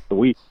everything else. So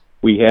we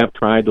have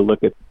tried to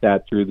look at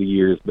that through the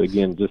years, but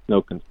again, just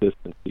no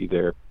consistency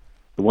there.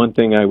 The one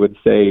thing I would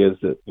say is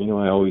that,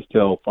 I always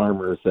tell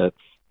farmers that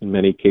in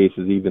many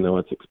cases, even though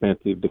it's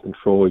expensive to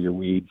control your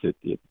weeds,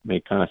 it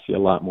may cost you a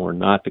lot more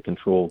not to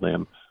control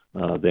them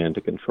than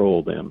to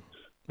control them.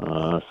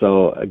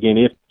 So again,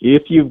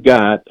 if you've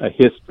got a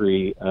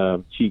history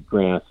of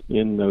cheatgrass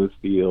in those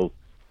fields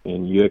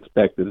and you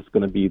expect that it's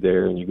going to be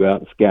there, and you go out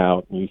and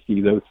scout and you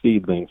see those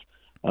seedlings,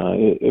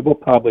 it will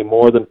probably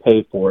more than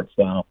pay for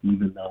itself,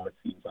 even though it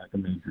seems like a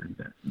major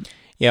investment.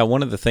 Yeah,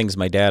 one of the things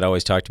my dad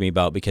always talked to me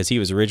about, because he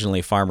was originally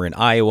a farmer in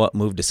Iowa,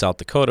 moved to South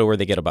Dakota where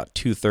they get about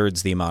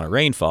 2/3 the amount of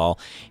rainfall.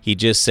 He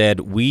just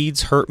said,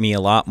 weeds hurt me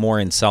a lot more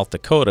in South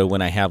Dakota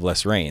when I have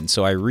less rain.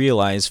 So I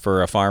realize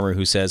for a farmer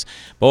who says,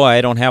 boy,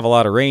 I don't have a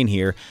lot of rain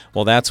here,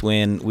 well, that's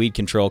when weed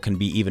control can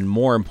be even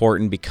more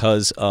important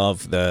because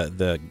of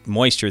the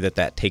moisture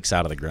that takes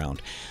out of the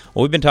ground.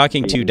 Well, we've been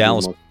talking to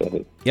Dallas.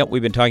 Yep,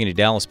 we've been talking to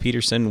Dallas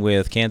Peterson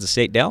with Kansas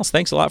State. Dallas,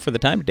 thanks a lot for the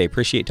time today.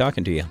 Appreciate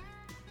talking to you.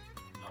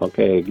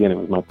 Okay, again, it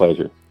was my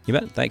pleasure. You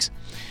bet, thanks.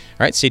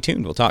 All right, stay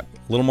tuned. We'll talk a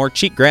little more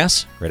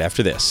cheatgrass right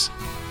after this.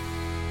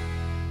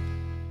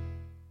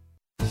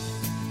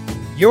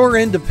 Your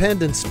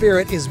independent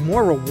spirit is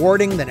more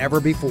rewarding than ever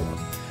before.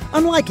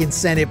 Unlike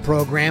incentive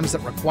programs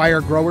that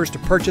require growers to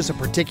purchase a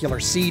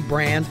particular seed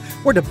brand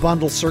or to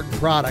bundle certain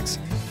products,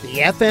 the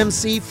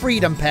FMC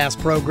Freedom Pass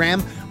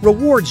program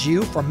rewards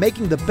you for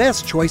making the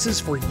best choices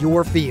for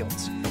your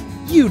fields.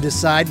 You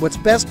decide what's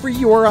best for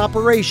your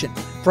operation,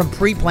 from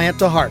pre-plant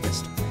to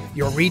harvest.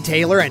 Your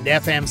retailer and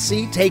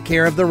FMC take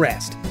care of the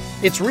rest.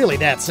 It's really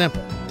that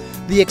simple.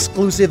 The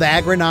exclusive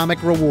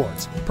agronomic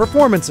rewards,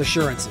 performance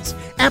assurances,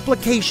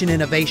 application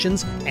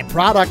innovations, and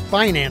product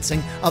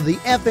financing of the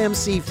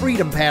FMC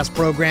Freedom Pass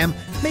program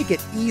make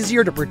it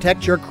easier to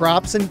protect your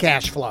crops and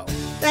cash flow.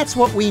 That's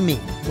what we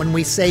mean when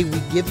we say we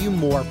give you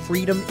more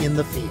freedom in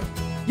the field.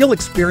 You'll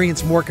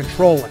experience more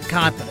control and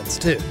confidence,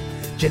 too.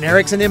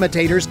 Generics and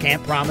imitators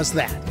can't promise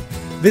that.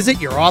 Visit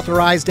your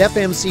authorized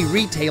FMC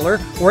retailer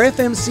or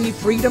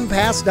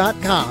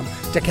FMCFreedomPass.com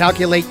to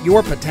calculate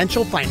your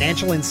potential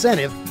financial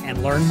incentive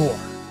and learn more.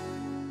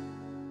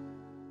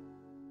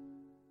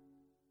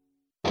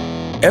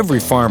 Every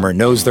farmer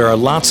knows there are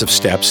lots of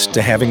steps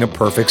to having a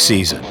perfect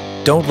season.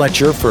 Don't let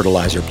your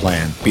fertilizer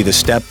plan be the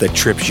step that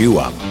trips you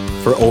up.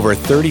 For over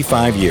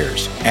 35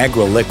 years,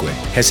 AgroLiquid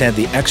has had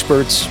the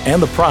experts and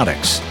the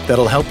products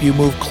that'll help you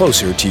move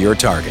closer to your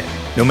target.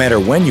 No matter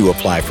when you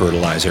apply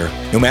fertilizer,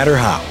 no matter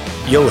how,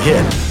 you'll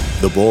hit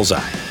the bullseye.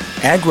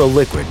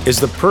 AgroLiquid is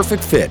the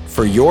perfect fit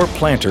for your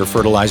planter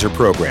fertilizer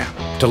program.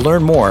 To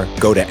learn more,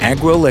 go to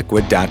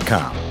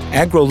agroliquid.com.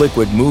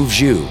 AgroLiquid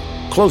moves you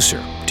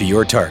closer to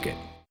your target.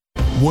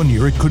 One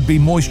year it could be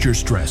moisture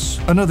stress,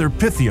 another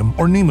pythium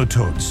or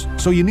nematodes.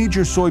 So you need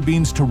your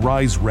soybeans to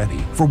rise ready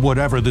for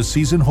whatever the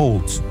season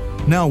holds.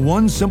 Now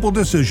one simple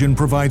decision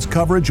provides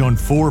coverage on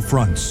 4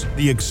 fronts.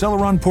 The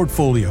Acceleron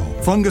portfolio,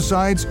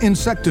 fungicides,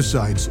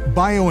 insecticides,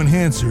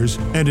 bioenhancers,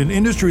 and an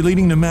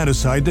industry-leading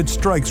nematicide that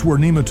strikes where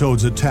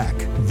nematodes attack.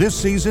 This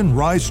season,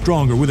 rise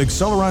stronger with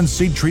Acceleron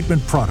seed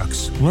treatment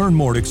products. Learn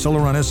more at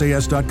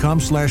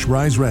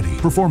AcceleronSAS.com/rise ready.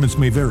 Performance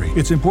may vary.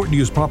 It's important to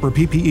use proper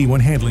PPE when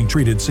handling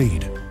treated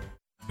seed.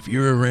 If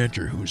you're a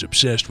rancher who's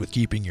obsessed with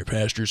keeping your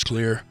pastures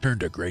clear, turn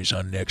to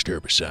Grazon Next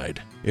herbicide.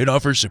 It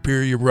offers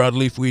superior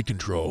broadleaf weed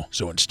control,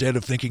 so instead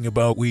of thinking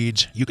about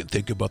weeds, you can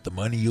think about the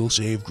money you'll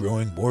save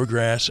growing more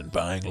grass and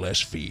buying less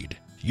feed.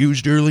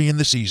 Used early in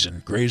the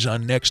season,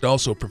 Grazon Next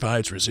also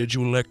provides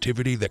residual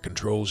activity that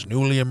controls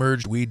newly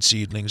emerged weed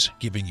seedlings,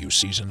 giving you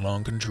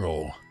season-long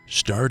control.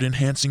 Start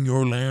enhancing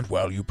your land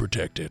while you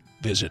protect it.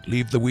 Visit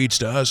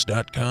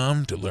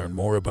leavetheweedstous.com to learn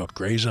more about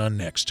Grazon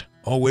Next.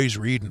 Always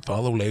read and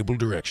follow label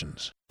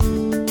directions.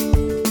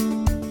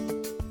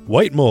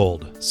 White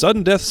mold,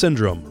 sudden death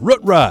syndrome, root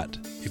rot.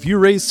 If you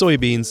raise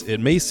soybeans, it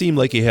may seem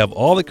like you have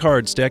all the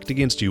cards stacked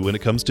against you when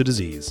it comes to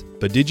disease.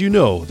 But did you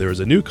know there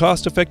is a new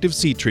cost-effective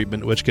seed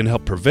treatment which can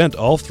help prevent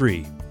all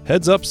 3?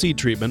 Heads Up Seed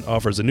Treatment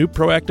offers a new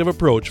proactive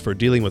approach for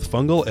dealing with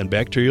fungal and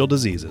bacterial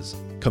diseases.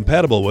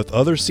 Compatible with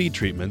other seed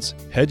treatments,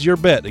 hedge your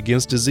bet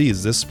against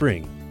disease this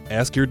spring.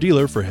 Ask your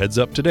dealer for Heads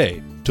Up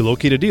today. To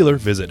locate a dealer,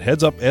 visit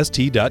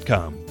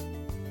headsupst.com.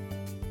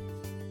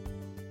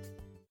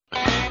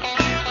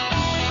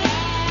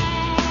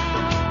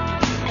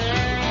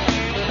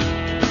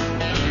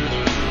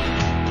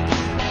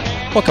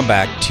 Welcome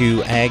back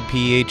to Ag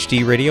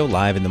PhD Radio,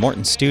 live in the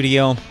Morton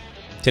studio.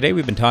 Today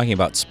we've been talking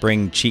about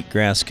spring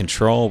cheatgrass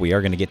control. We are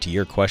going to get to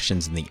your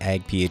questions in the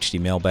Ag PhD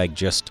mailbag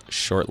just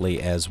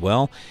shortly as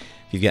well.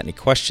 If you've got any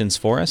questions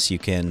for us, you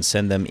can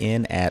send them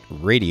in at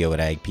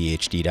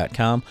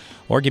radio@agphd.com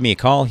or give me a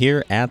call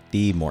here at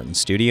the Morton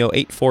studio,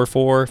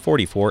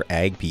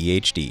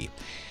 844-44-AG-PhD.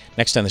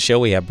 Next on the show,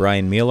 we have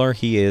Brian Mueller.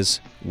 He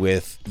is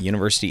with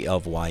University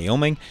of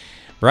Wyoming.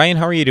 Brian,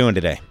 how are you doing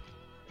today?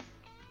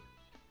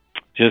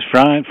 Just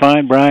fine,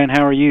 Brian.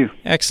 How are you?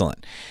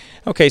 Excellent.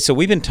 Okay, so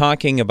we've been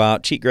talking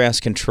about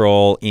cheatgrass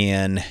control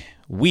in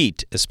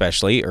wheat,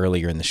 especially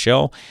earlier in the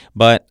show,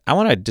 but I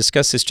want to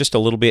discuss this just a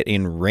little bit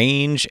in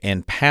range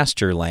and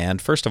pasture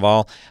land. First of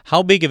all,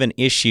 how big of an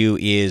issue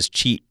is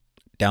cheat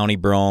downy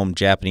brome,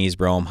 Japanese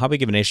brome? How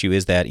big of an issue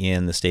is that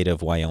in the state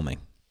of Wyoming?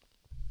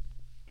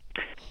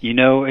 You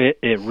know,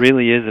 it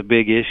really is a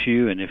big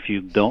issue, and if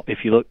you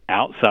look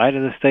outside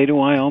of the state of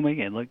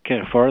Wyoming and look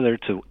kind of farther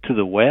to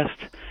the west,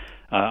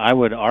 I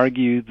would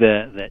argue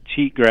that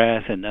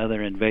cheatgrass and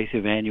other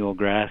invasive annual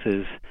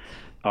grasses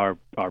are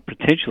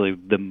potentially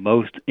the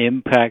most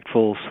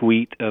impactful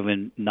suite of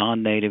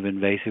non-native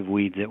invasive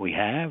weeds that we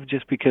have,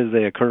 just because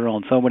they occur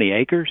on so many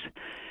acres,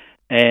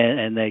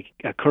 and they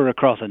occur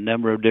across a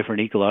number of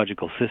different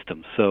ecological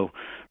systems. So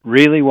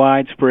really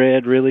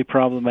widespread, really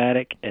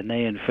problematic, and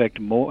they affect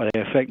more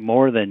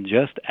than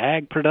just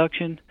ag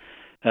production.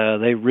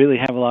 They really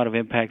have a lot of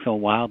impacts on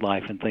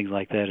wildlife and things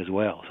like that as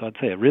well. So I'd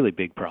say a really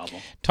big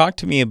problem. Talk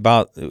to me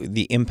about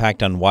the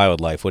impact on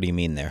wildlife. What do you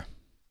mean there?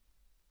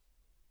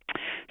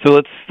 So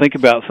let's think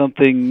about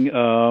something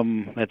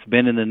that's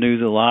been in the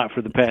news a lot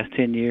for the past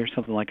 10 years,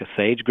 something like a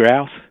sage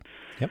grouse.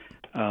 Yep.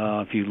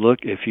 If you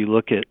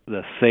look at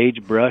the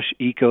sagebrush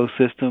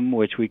ecosystem,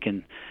 which we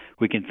can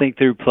think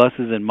through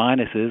pluses and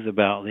minuses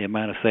about the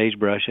amount of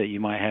sagebrush that you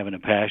might have in a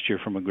pasture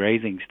from a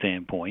grazing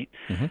standpoint,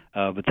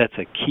 but that's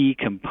a key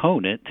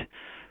component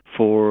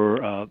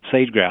for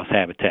sage grouse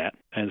habitat.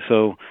 And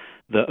so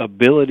the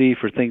ability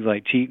for things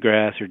like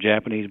cheatgrass or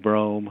Japanese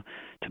brome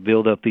to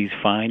build up these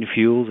fine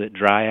fuels that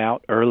dry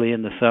out early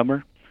in the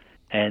summer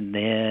and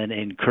then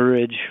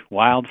encourage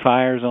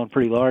wildfires on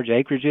pretty large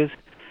acreages.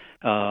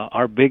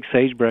 Our big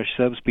sagebrush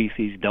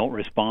subspecies don't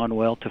respond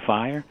well to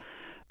fire.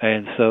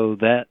 And so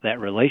that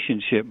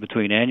relationship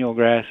between annual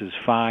grasses,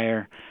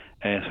 fire,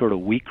 and sort of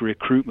weak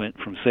recruitment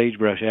from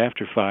sagebrush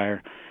after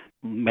fire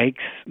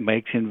makes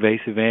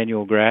invasive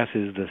annual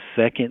grasses the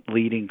second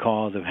leading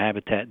cause of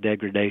habitat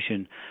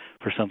degradation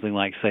for something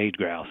like sage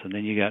grouse. And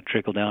then you got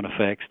trickle-down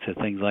effects to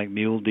things like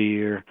mule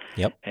deer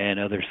and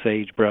other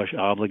sagebrush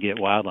obligate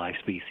wildlife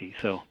species.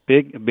 So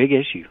big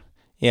issue.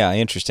 Yeah,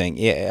 interesting.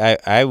 Yeah,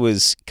 I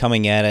was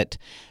coming at it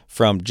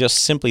from just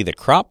simply the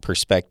crop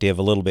perspective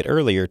a little bit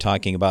earlier,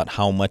 talking about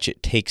how much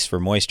it takes for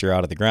moisture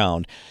out of the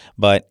ground.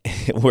 But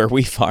where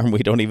we farm, we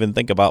don't even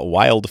think about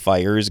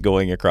wildfires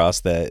going across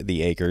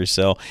the acres.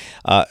 So,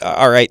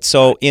 all right.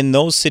 So in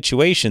those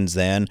situations,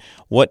 then,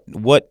 what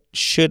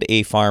should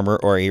a farmer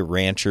or a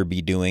rancher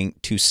be doing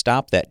to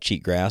stop that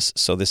cheatgrass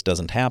so this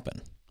doesn't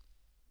happen?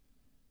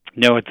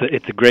 No,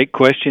 it's a great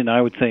question.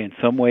 I would say in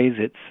some ways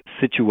it's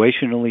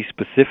situationally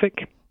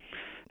specific.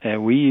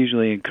 And we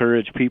usually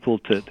encourage people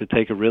to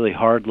take a really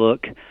hard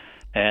look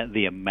at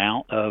the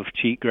amount of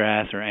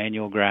cheatgrass or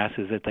annual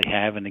grasses that they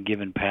have in a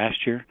given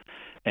pasture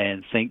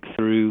and think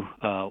through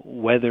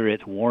whether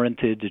it's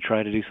warranted to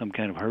try to do some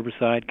kind of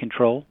herbicide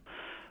control.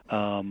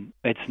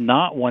 It's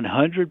not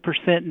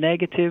 100%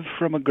 negative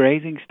from a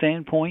grazing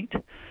standpoint.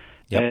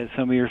 As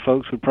some of your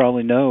folks would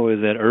probably know,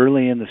 is that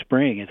early in the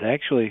spring it's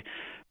actually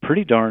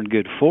pretty darn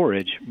good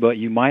forage, but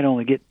you might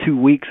only get 2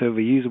 weeks of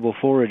a usable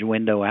forage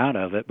window out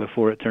of it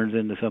before it turns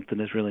into something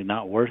that's really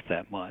not worth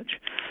that much.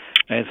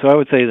 And so I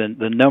would say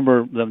the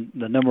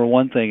number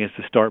one thing is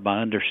to start by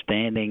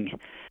understanding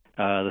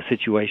the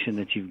situation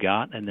that you've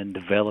got, and then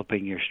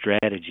developing your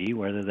strategy,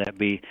 whether that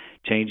be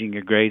changing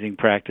your grazing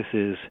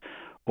practices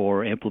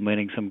or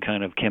implementing some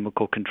kind of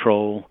chemical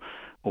control,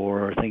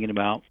 or thinking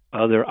about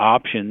other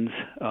options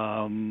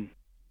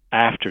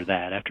after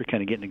that, after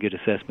kind of getting a good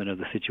assessment of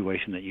the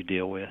situation that you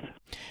deal with.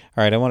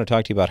 All right, I want to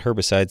talk to you about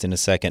herbicides in a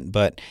second,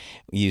 but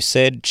you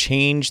said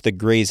change the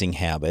grazing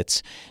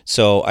habits.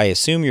 So I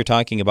assume you're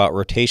talking about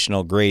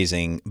rotational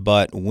grazing,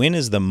 but when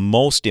is the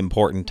most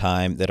important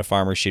time that a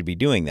farmer should be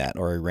doing that,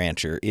 or a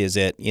rancher? Is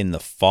it in the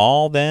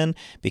fall then,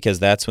 because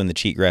that's when the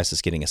cheatgrass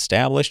is getting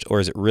established,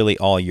 or is it really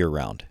all year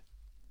round?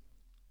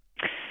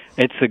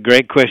 It's a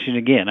great question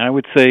again. I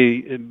would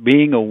say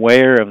being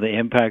aware of the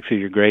impacts of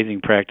your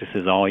grazing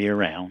practices all year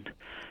round,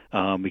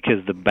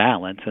 because the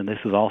balance, and this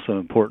is also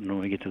important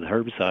when we get to the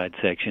herbicide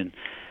section,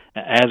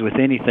 as with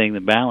anything, the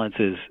balance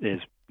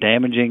is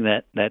damaging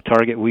that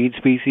target weed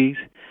species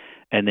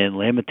and then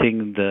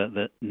limiting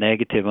the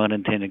negative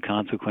unintended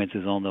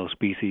consequences on those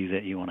species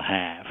that you want to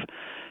have.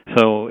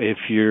 So if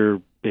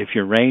your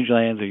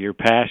rangelands or your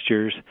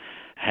pastures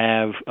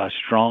have a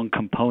strong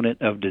component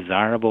of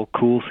desirable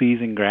cool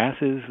season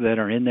grasses that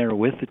are in there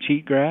with the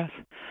cheatgrass,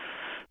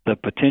 the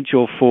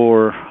potential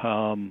for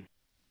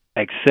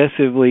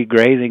excessively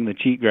grazing the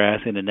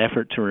cheatgrass in an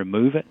effort to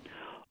remove it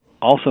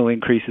also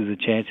increases the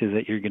chances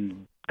that you're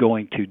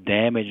going to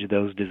damage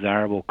those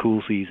desirable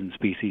cool season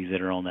species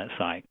that are on that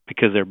site,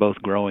 because they're both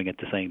growing at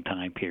the same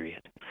time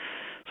period.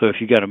 So if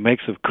you've got a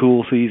mix of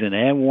cool season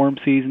and warm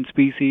season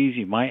species,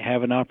 you might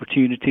have an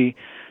opportunity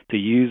to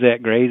use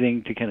that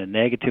grazing to kind of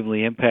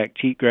negatively impact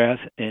cheatgrass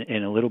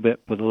in a little bit,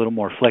 with a little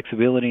more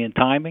flexibility and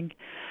timing.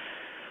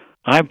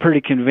 I'm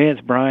pretty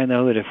convinced, Brian,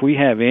 though, that if we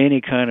have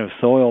any kind of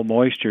soil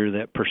moisture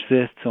that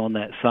persists on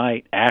that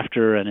site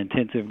after an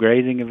intensive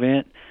grazing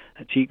event,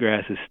 that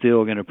cheatgrass is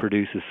still going to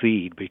produce a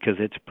seed because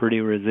it's pretty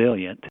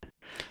resilient.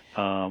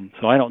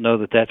 So I don't know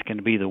that that's going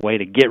to be the way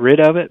to get rid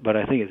of it, but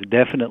I think it's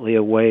definitely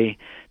a way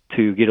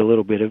to get a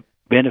little bit of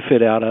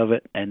benefit out of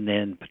it, and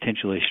then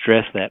potentially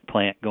stress that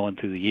plant going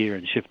through the year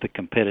and shift the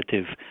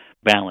competitive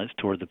balance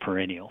toward the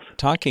perennials.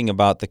 Talking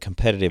about the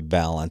competitive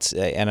balance,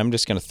 and I'm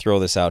just going to throw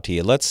this out to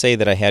you. Let's say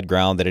that I had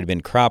ground that had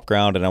been crop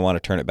ground and I want to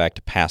turn it back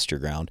to pasture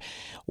ground.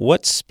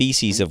 What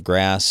species of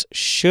grass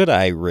should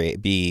I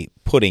be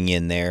putting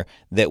in there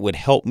that would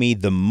help me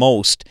the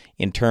most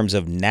in terms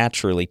of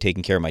naturally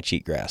taking care of my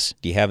cheatgrass?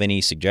 Do you have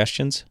any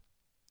suggestions?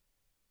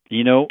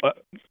 You know,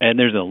 and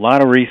there's a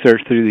lot of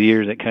research through the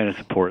years that kind of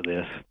support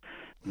this.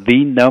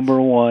 The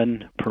number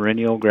one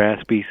perennial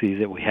grass species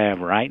that we have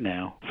right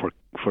now,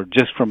 for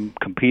just from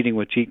competing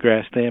with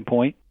cheatgrass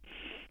standpoint,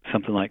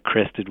 something like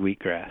crested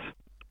wheatgrass.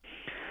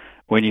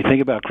 When you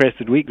think about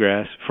crested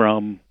wheatgrass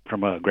from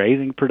a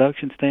grazing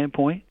production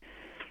standpoint,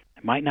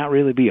 it might not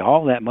really be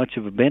all that much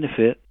of a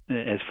benefit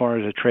as far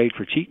as a trade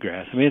for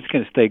cheatgrass. I mean, it's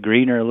going to stay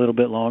greener a little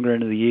bit longer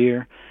into the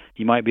year.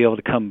 You might be able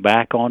to come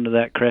back onto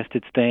that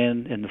crested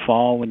stand in the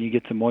fall when you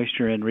get some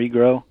moisture and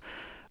regrow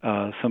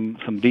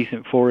some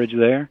decent forage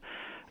there.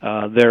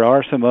 There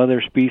are some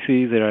other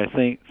species that I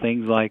think,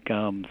 things like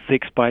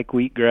thick spike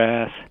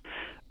wheatgrass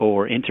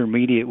or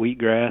intermediate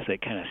wheatgrass,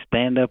 that kind of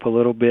stand up a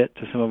little bit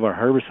to some of our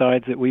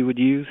herbicides that we would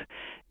use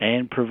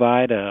and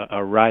provide a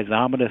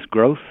rhizomatous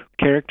growth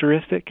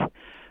characteristic.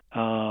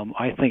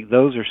 I think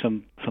those are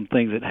some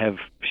things that have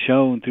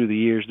shown through the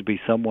years to be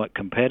somewhat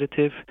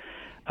competitive.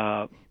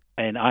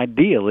 And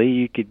ideally,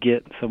 you could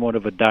get somewhat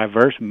of a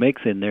diverse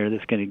mix in there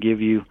that's going to give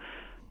you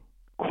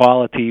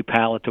quality,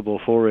 palatable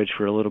forage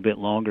for a little bit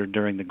longer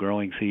during the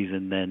growing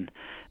season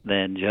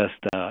than just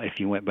if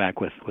you went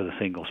back with a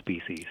single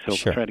species. So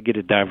Sure. Try to get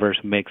a diverse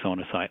mix on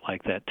a site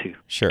like that too.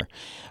 Sure.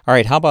 All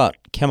right, how about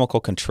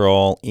chemical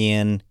control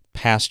in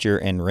pasture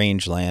and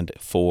rangeland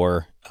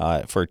for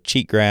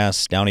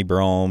cheatgrass, downy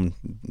brome,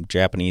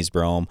 Japanese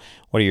brome?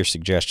 What are your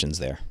suggestions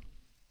there?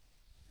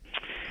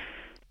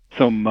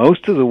 So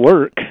most of the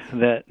work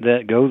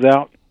that goes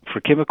out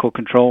for chemical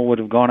control would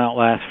have gone out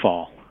last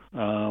fall.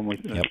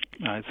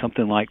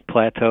 Something like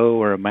Plateau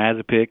or a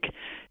Mazapic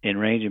in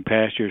range and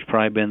pasture has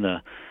probably been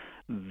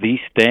the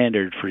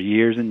standard for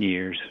years and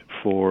years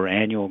for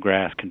annual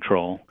grass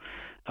control.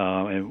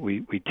 And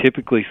we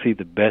typically see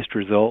the best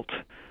results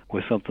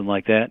with something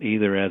like that,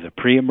 either as a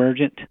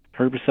pre-emergent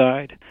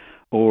herbicide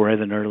or as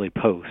an early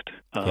post.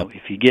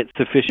 If you get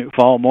sufficient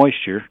fall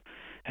moisture,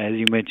 as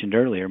you mentioned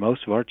earlier,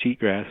 most of our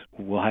cheatgrass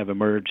will have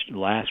emerged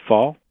last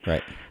fall.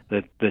 Right.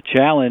 The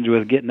challenge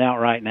with getting out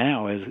right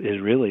now is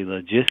really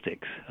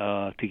logistics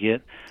to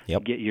get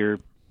your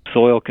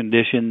soil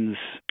conditions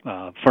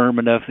firm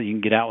enough that you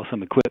can get out with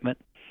some equipment,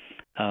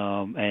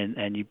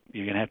 and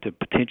you're going to have to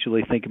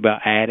potentially think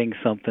about adding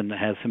something that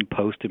has some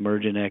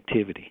post-emergent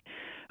activity.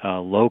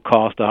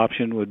 Low-cost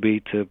option would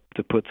be to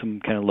put some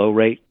kind of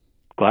low-rate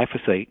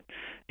glyphosate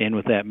in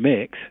with that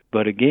mix.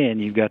 But again,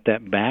 you've got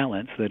that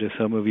balance that if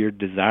some of your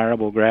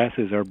desirable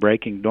grasses are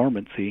breaking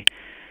dormancy,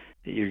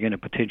 you're going to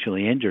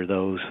potentially injure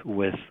those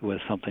with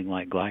something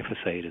like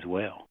glyphosate as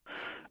well.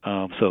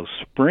 So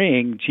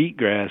spring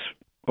cheatgrass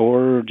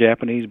or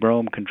Japanese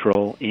brome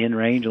control in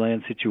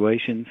rangeland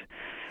situations,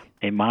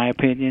 in my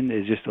opinion,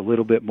 is just a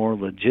little bit more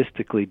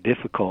logistically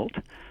difficult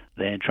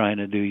than trying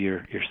to do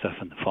your stuff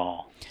in the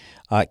fall.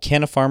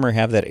 Can a farmer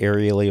have that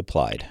aerially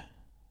applied?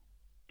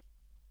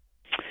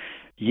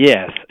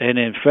 Yes, and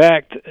in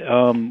fact,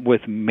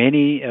 with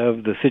many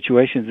of the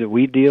situations that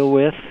we deal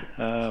with,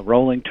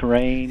 rolling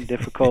terrain,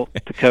 difficult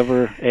to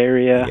cover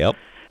area, yep.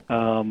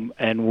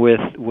 And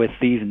with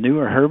these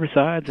newer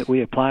herbicides that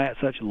we apply at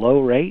such low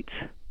rates,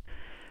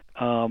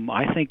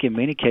 I think in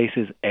many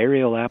cases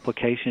aerial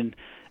application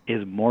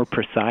is more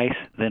precise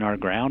than our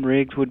ground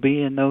rigs would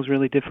be in those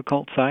really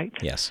difficult sites.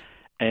 Yes.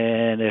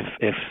 And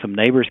if some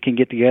neighbors can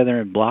get together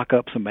and block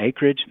up some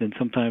acreage, then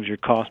sometimes your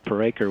cost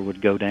per acre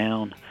would go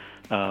down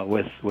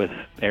with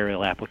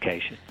aerial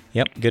application.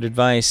 Yep, good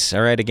advice.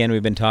 All right, again,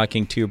 we've been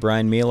talking to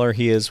Brian Mueller.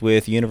 He is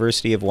with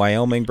University of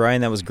Wyoming.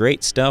 Brian, that was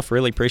great stuff.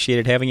 Really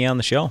appreciated having you on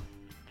the show.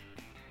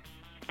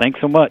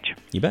 Thanks so much.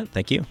 You bet.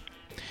 Thank you.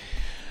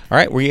 All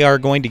right, we are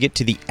going to get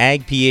to the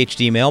Ag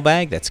PhD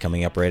mailbag. That's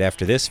coming up right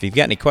after this. If you've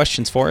got any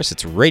questions for us,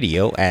 it's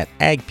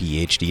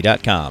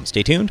radio@agphd.com.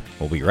 Stay tuned.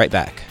 We'll be right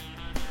back.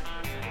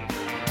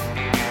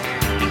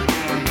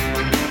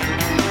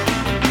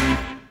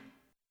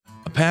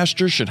 A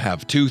pasture should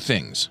have two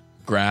things,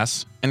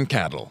 grass and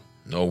cattle.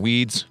 No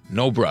weeds,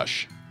 no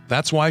brush.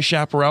 That's why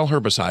Chaparral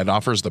herbicide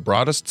offers the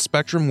broadest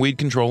spectrum weed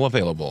control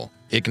available.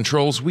 It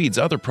controls weeds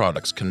other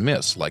products can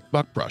miss, like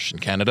buckbrush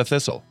and Canada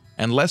thistle.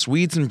 And less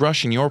weeds and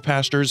brush in your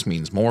pastures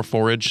means more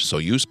forage, so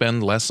you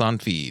spend less on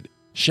feed.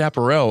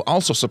 Chaparral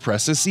also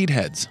suppresses seed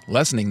heads,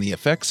 lessening the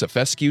effects of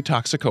fescue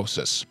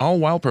toxicosis, all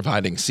while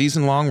providing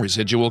season-long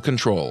residual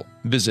control.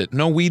 Visit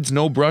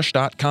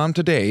noweedsnobrush.com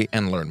today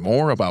and learn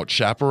more about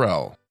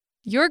Chaparral.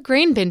 Your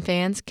grain bin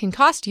fans can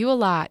cost you a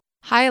lot.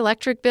 High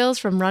electric bills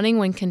from running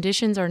when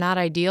conditions are not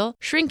ideal,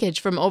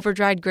 shrinkage from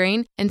over-dried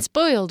grain, and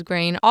spoiled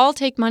grain all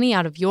take money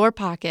out of your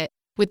pocket.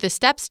 With the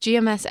Steps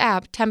GMS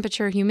app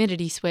temperature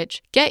humidity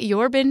switch, get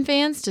your bin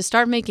fans to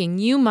start making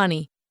you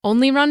money.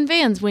 Only run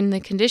fans when the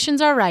conditions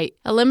are right.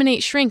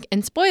 Eliminate shrink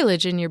and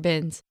spoilage in your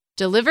bins.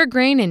 Deliver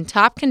grain in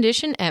top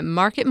condition at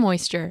market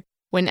moisture.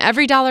 When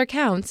every dollar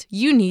counts,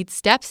 you need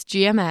Steps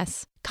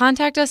GMS.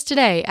 Contact us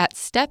today at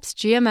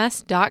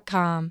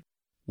stepsgms.com.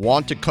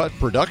 Want to cut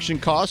production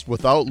costs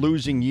without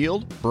losing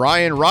yield?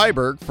 Brian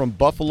Ryberg from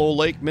Buffalo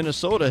Lake,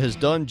 Minnesota has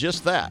done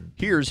just that.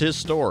 Here's his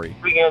story.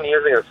 We began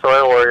using a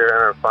Soil Warrior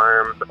on our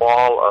farm the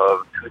fall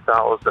of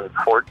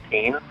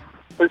 2014.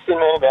 We've seen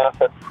many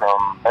benefits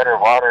from better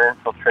water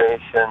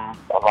infiltration,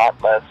 a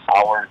lot less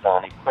hours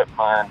on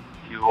equipment,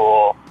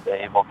 fuel, been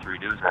able to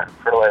reduce our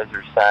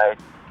fertilizer side,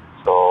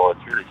 so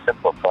it's really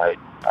simplified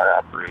our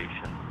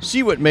operation.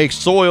 See what makes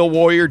Soil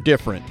Warrior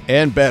different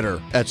and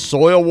better at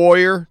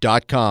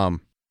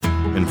soilwarrior.com.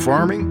 In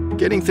farming,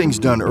 getting things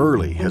done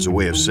early has a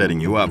way of setting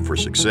you up for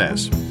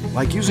success,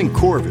 like using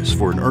Corvus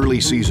for an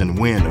early season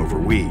win over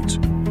weeds.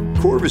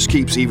 Corvus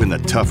keeps even the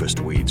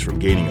toughest weeds from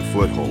gaining a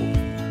foothold.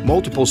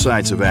 Multiple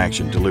sites of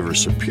action deliver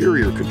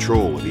superior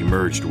control of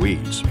emerged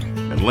weeds.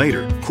 And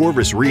later,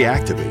 Corvus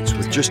reactivates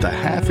with just a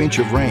 ½ inch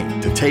of rain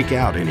to take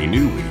out any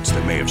new weeds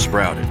that may have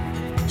sprouted.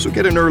 So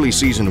get an early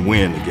season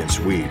win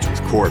against weeds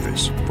with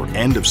Corvus for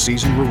end of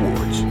season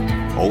rewards.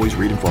 Always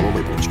read and follow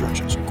label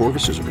instructions.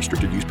 Corvus is a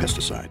restricted use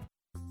pesticide.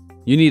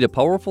 You need a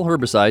powerful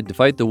herbicide to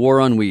fight the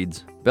war on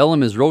weeds.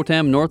 Bellum is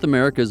Rotam North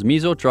America's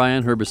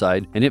mesotrione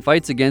herbicide, and it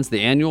fights against the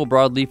annual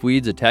broadleaf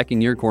weeds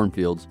attacking your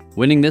cornfields.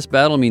 Winning this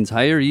battle means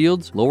higher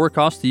yields, lower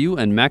cost to you,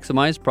 and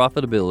maximized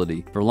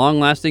profitability. For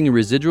long-lasting and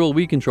residual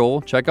weed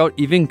control, check out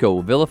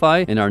Evinco,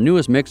 Vilify, and our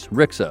newest mix,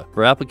 Rixa.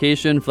 For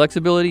application,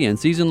 flexibility, and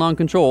season-long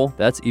control,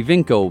 that's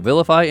Evinco,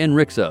 Vilify, and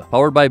Rixa,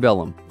 powered by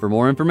Bellum. For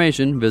more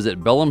information,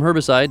 visit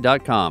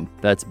bellumherbicide.com.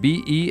 That's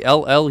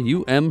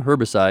BELLUM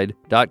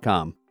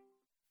herbicide.com.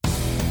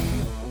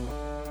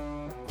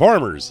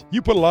 Farmers,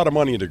 you put a lot of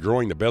money into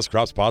growing the best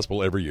crops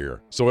possible every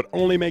year, so it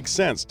only makes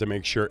sense to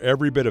make sure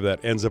every bit of that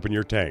ends up in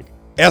your tank.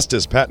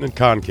 Estes patented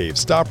concaves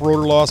stop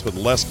rotor loss with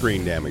less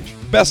grain damage.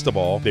 Best of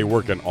all, they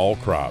work in all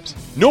crops.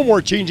 No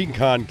more changing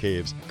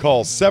concaves.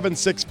 Call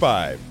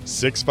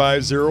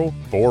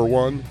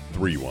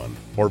 765-650-4131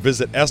 or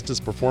visit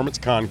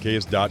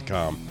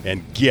EstesPerformanceConcaves.com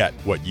and get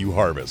what you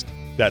harvest.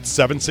 That's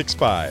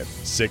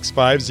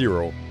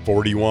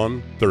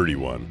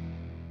 765-650-4131.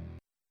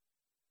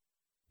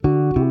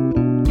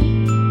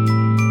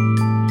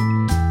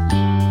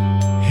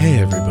 Hey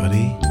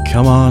everybody,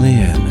 come on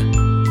in.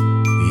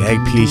 The Ag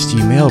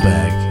PhD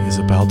mailbag is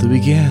about to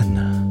begin.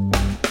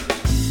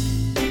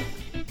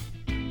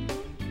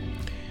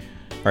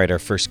 All right, our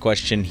first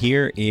question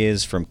here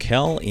is from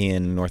Kel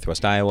in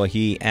Northwest Iowa.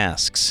 He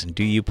asks,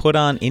 do you put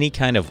on any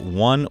kind of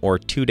 1 or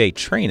 2 day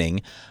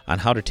training on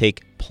how to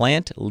take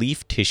plant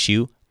leaf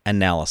tissue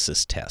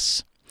analysis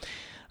tests?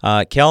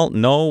 Kel,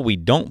 no, we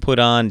don't put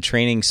on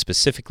training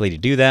specifically to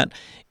do that.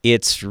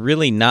 It's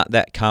really not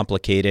that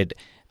complicated.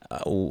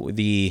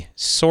 The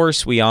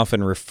source we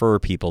often refer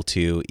people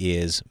to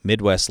is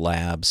Midwest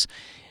Labs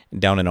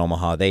down in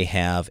Omaha. They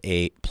have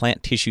a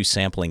plant tissue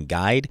sampling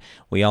guide.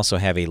 We also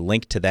have a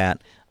link to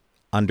that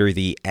under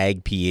the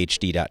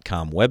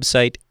agphd.com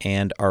website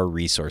and our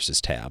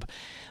resources tab.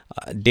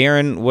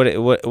 Darren,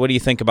 what do you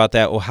think about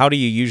that? Well, how do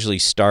you usually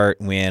start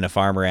when a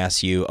farmer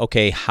asks you,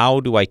 okay, how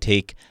do I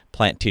take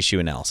plant tissue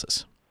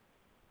analysis?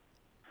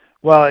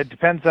 Well, it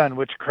depends on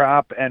which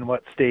crop and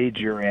what stage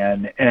you're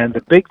in. And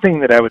the big thing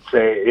that I would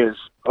say is,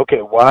 okay,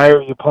 why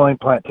are you pulling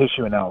plant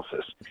tissue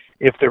analysis?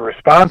 If the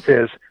response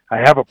is, I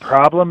have a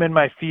problem in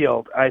my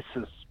field, I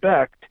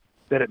suspect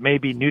that it may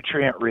be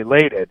nutrient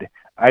related,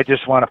 I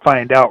just want to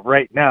find out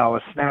right now,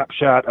 a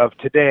snapshot of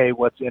today,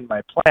 what's in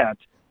my plant,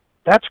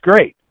 that's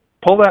great.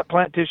 Pull that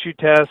plant tissue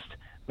test,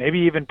 maybe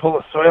even pull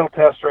a soil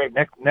test right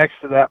next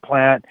to that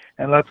plant,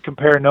 and let's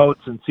compare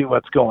notes and see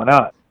what's going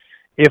on.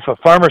 If a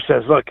farmer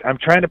says, look, I'm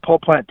trying to pull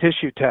plant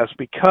tissue tests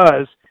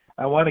because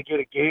I want to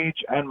get a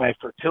gauge on my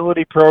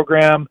fertility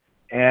program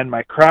and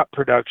my crop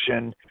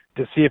production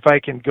to see if I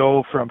can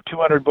go from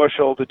 200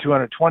 bushel to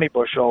 220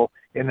 bushel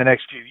in the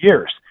next few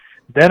years.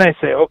 Then I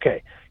say,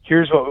 okay,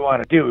 here's what we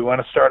want to do. We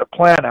want to start a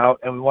plan out,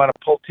 and we want to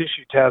pull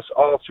tissue tests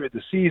all through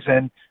the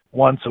season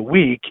once a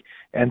week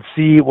and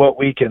see what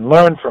we can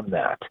learn from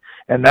that.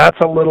 And that's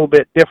a little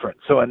bit different.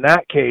 So in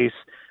that case,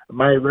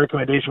 my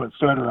recommendation would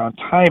start around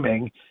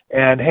timing.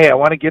 And, hey, I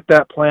want to get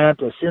that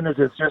plant as soon as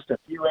it's just a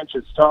few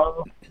inches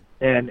tall,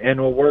 and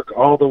we'll work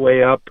all the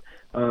way up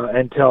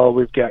until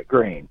we've got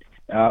grain,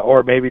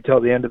 or maybe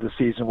till the end of the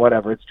season,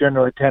 whatever. It's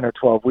generally 10 or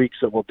 12 weeks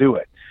that we'll do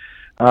it.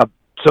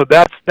 So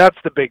that's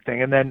the big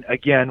thing. And then,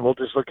 again, we'll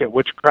just look at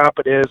which crop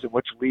it is and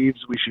which leaves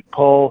we should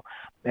pull,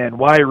 and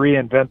why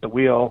reinvent the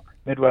wheel.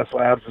 Midwest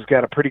Labs has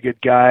got a pretty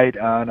good guide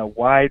on a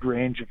wide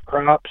range of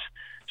crops.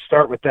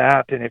 Start with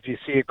that, and if you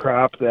see a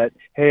crop that,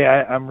 hey,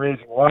 I'm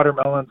raising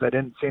watermelons, I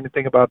didn't see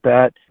anything about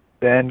that,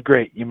 then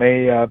great. You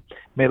may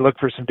look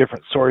for some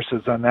different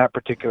sources on that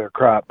particular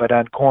crop. But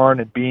on corn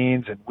and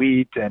beans and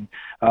wheat and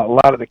a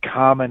lot of the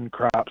common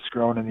crops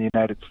grown in the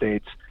United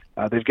States,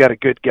 they've got a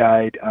good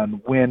guide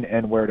on when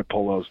and where to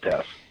pull those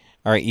tests.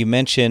 All right, you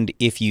mentioned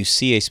if you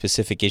see a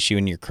specific issue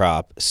in your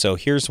crop. So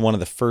here's one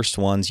of the first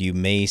ones you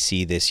may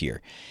see this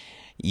year.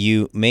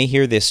 You may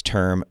hear this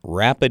term,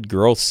 rapid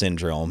growth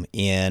syndrome,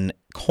 in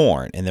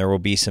corn, and there will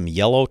be some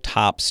yellow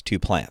tops to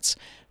plants.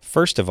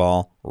 First of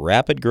all,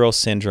 rapid growth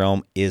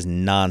syndrome is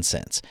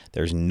nonsense.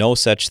 There's no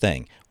such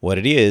thing. What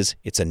it is,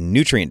 it's a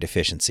nutrient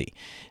deficiency.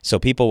 So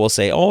people will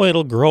say, oh,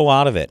 it'll grow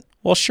out of it.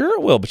 Well, sure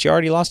it will, but you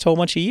already lost a whole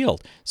bunch of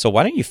yield. So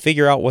why don't you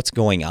figure out what's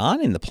going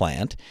on in the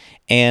plant,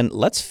 and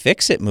let's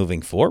fix it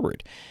moving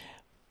forward.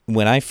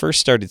 When I first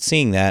started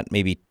seeing that,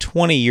 maybe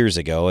 20 years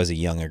ago as a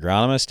young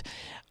agronomist,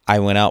 I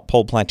went out,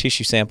 pulled plant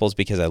tissue samples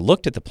because I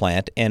looked at the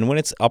plant, and when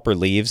it's upper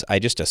leaves, I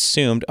just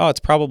assumed, oh, it's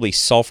probably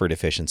sulfur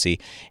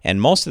deficiency.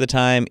 And most of the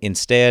time,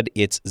 instead,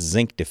 it's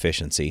zinc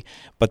deficiency.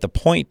 But the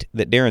point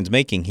that Darren's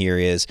making here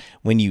is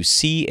when you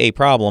see a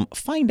problem,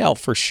 find out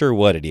for sure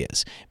what it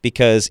is.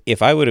 Because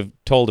if I would have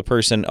told a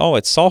person, oh,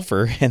 it's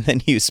sulfur, and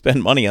then you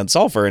spend money on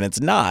sulfur and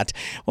it's not,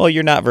 well,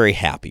 you're not very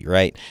happy,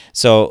 right?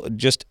 So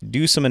just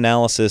do some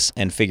analysis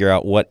and figure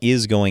out what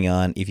is going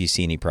on if you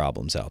see any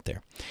problems out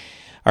there.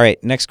 All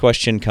right, next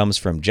question comes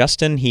from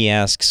Justin. He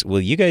asks,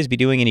 will you guys be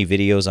doing any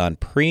videos on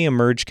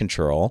pre-emerge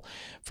control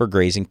for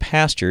grazing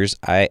pastures?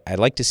 I'd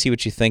like to see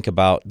what you think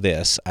about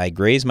this. I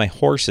graze my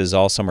horses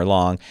all summer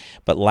long,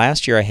 but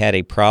last year I had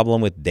a problem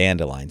with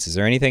dandelions. Is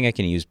there anything I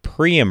can use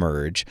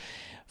pre-emerge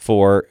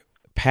for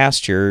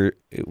pasture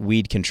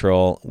weed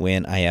control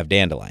when I have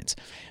dandelions?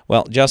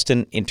 Well,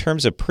 Justin, in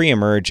terms of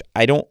pre-emerge,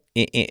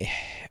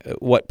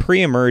 what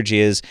pre-emerge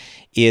is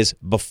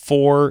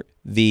before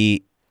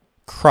the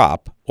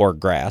crop or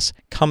grass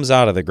comes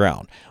out of the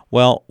ground.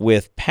 Well,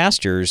 with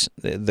pastures,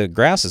 the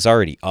grass is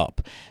already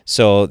up.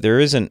 So there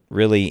isn't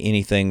really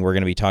anything we're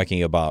going to be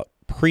talking about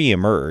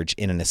pre-emerge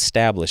in an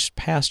established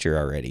pasture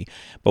already.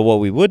 But what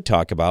we would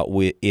talk about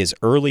is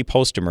early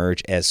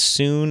post-emerge as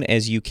soon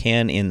as you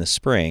can in the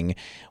spring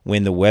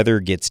when the weather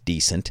gets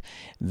decent.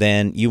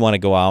 Then you want to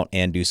go out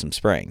and do some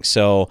spraying.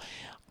 So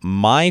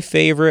my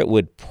favorite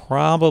would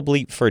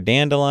probably, for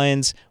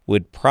dandelions,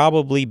 would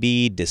probably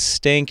be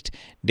Distinct.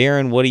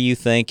 Darren, what do you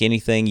think?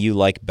 Anything you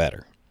like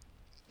better?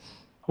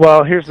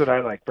 Well, here's what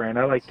I like, Brian.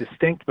 I like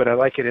Distinct, but I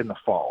like it in the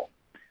fall.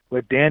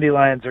 With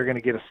dandelions, they're going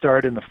to get a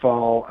start in the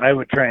fall. I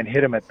would try and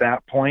hit them at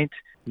that point.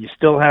 You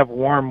still have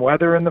warm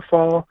weather in the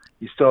fall.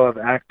 You still have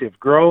active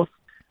growth,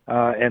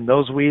 and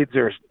those weeds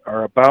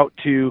are about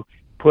to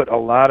put a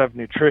lot of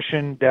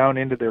nutrition down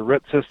into their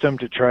root system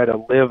to try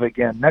to live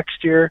again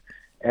next year.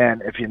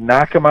 And if you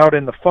knock them out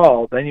in the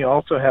fall, then you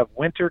also have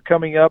winter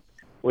coming up,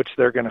 which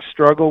they're going to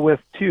struggle with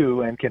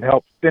too, and can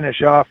help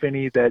finish off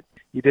any that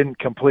you didn't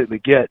completely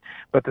get.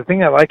 But the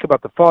thing I like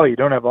about the fall, you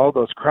don't have all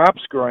those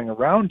crops growing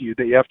around you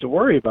that you have to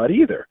worry about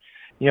either.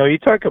 You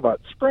talk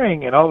about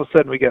spring, and all of a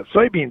sudden we got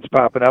soybeans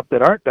popping up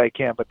that aren't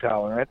dicamba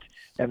tolerant,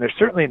 and they're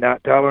certainly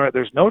not tolerant.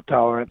 There's no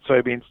tolerant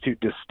soybeans to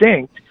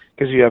distinct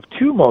because you have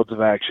two modes of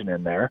action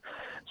in there.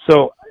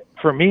 So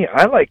for me,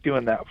 I like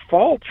doing that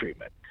fall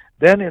treatment.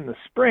 Then in the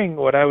spring,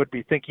 what I would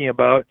be thinking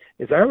about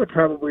is I would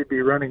probably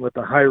be running with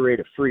a high rate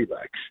of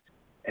Freelex.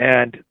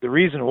 And the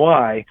reason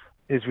why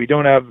is we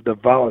don't have the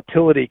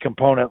volatility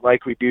component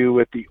like we do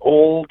with the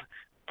old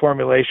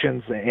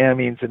formulations, the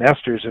amines and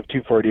esters of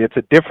 2,4-D. It's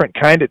a different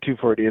kind of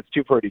 2,4-D. It's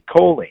 2,4-D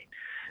choline.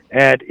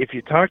 And if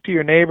you talk to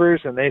your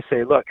neighbors and they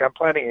say, look, I'm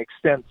planting to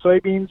extend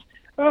soybeans,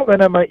 well,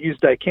 then I might use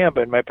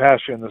dicamba in my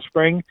pasture in the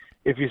spring.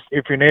 If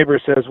your neighbor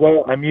says,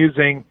 well, I'm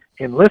using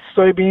Enlist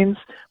soybeans,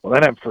 well,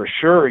 then I'm for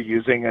sure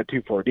using a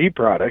 2,4-D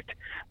product.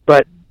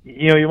 But,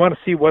 you want to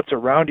see what's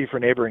around you for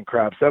neighboring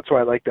crops. That's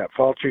why I like that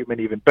fall treatment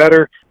even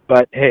better.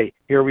 But, hey,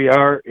 here we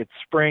are. It's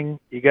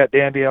spring. You got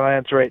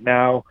dandelions right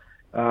now.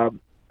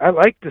 I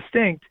like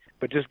distinct,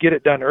 but just get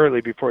it done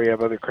early before you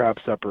have other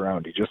crops up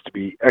around you, just to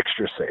be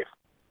extra safe.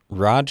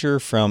 Roger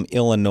from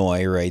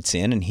Illinois writes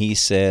in, and he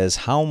says,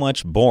 how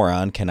much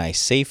boron can I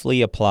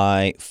safely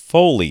apply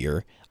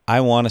foliar?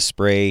 I want to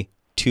spray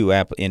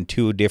in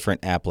two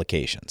different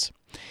applications.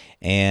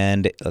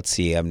 And let's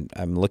see, I'm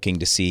looking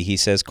to see. He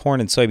says corn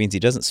and soybeans. He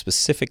doesn't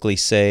specifically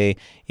say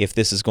if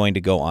this is going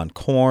to go on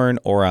corn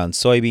or on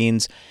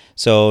soybeans.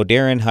 So,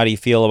 Darren, how do you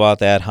feel about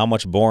that? How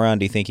much boron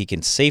do you think he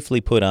can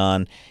safely put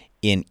on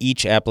in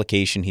each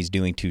application he's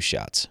doing 2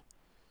 shots?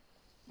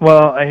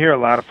 Well, I hear a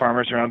lot of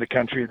farmers around the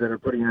country that are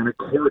putting on a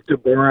quart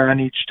of boron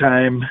each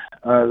time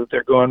that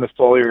they're going with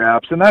foliar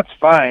apps, and that's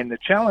fine. The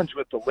challenge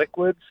with the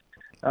liquids,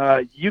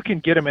 you can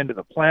get them into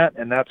the plant,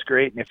 and that's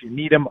great. And if you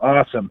need them,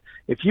 awesome.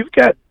 If you've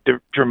got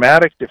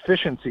dramatic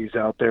deficiencies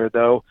out there,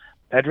 though,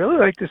 I'd really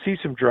like to see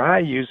some dry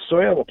used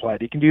soil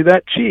applied. You can do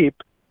that cheap,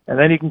 and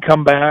then you can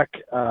come back.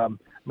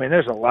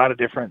 There's a lot of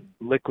different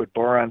liquid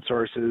boron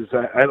sources.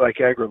 I like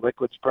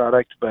AgroLiquid's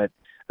product, but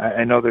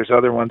I know there's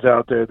other ones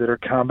out there that are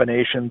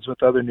combinations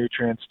with other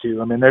nutrients,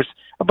 too. There's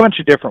a bunch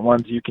of different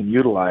ones you can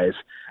utilize.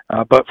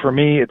 But for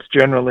me, it's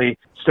generally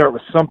start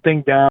with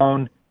something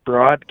down,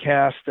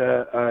 broadcast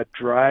a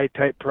dry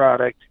type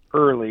product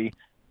early,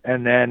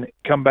 and then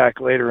come back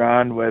later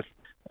on with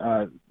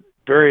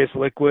various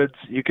liquids.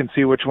 You can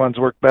see which ones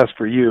work best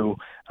for you,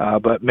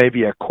 but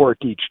maybe a quart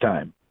each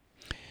time.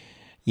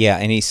 Yeah,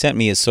 and he sent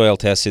me his soil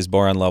test. His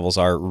boron levels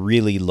are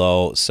really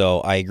low,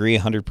 so I agree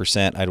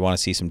 100%. I'd want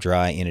to see some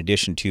dry in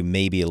addition to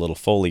maybe a little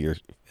foliar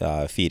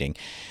feeding.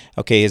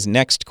 Okay, his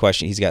next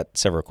question, he's got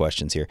several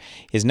questions here.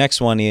 His next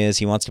one is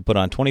he wants to put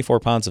on 24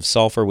 pounds of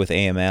sulfur with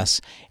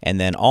AMS and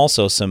then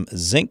also some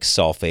zinc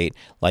sulfate,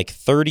 like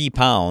 30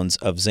 pounds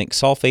of zinc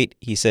sulfate.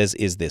 He says,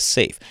 is this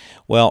safe?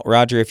 Well,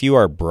 Roger, if you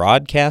are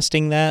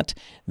broadcasting that,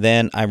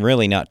 then I'm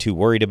really not too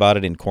worried about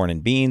it in corn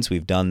and beans.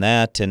 We've done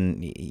that,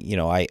 and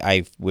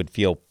I would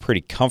feel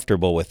pretty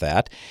comfortable with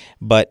that.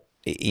 But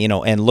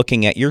and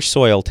looking at your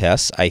soil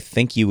tests, I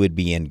think you would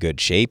be in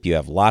good shape. You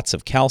have lots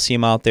of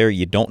calcium out there.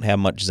 You don't have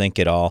much zinc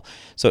at all.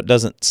 So it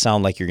doesn't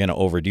sound like you're going to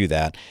overdo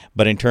that.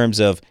 But in terms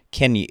of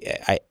he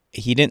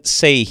didn't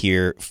say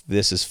here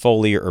this is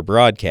foliar or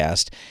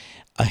broadcast.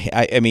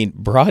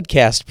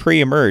 Broadcast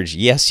pre-emerge,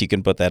 yes, you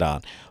can put that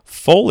on.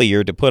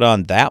 Foliar, to put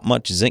on that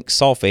much zinc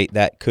sulfate,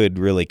 that could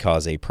really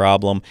cause a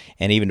problem.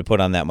 And even to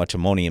put on that much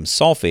ammonium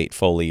sulfate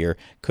foliar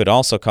could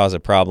also cause a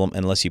problem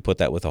unless you put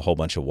that with a whole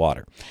bunch of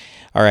water.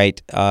 All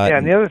right.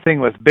 And the other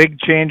thing with big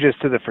changes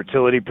to the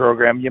fertility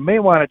program, you may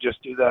want to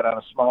just do that on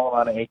a small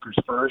amount of acres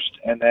first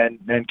and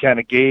then kind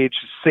of gauge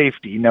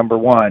safety, number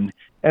one.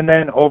 And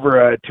then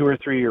over a 2 or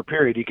 3 year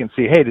period, you can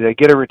see, hey, did I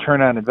get a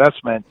return on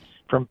investment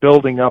from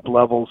building up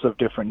levels of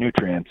different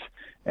nutrients?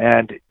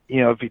 And,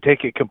 if you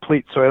take a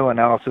complete soil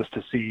analysis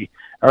to see,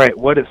 all right,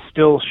 what is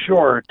still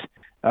short,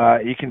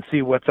 you can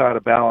see what's out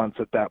of balance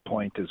at that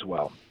point as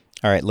well.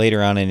 All right,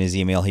 later on in his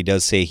email, he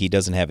does say he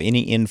doesn't have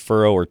any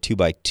in-furrow or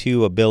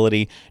 2x2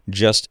 ability,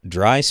 just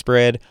dry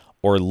spread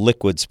or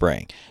liquid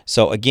spraying.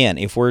 So again,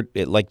 if we're,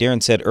 like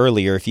Darren said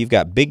earlier, if you've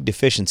got big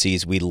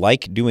deficiencies, we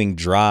like doing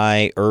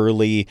dry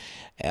early,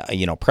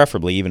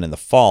 preferably even in the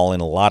fall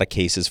in a lot of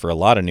cases for a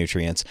lot of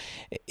nutrients,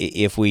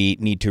 if we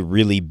need to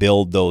really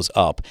build those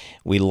up.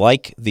 We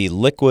like the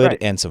liquid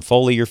and some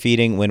foliar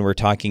feeding when we're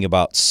talking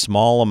about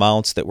small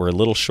amounts that we're a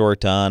little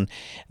short on.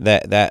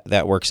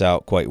 That works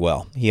out quite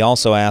well. He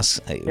also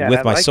asks,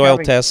 with my soil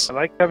tests... I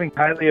like having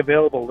highly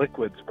available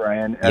liquids,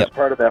 Brian, as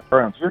part of that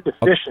program. If you're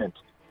deficient,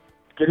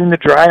 getting the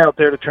dry out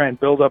there to try and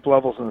build up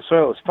levels in the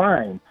soil is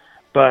fine,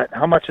 but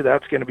how much of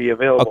that's going to be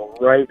available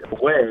right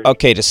away?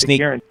 Okay, to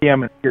sneak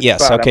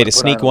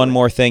one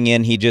more thing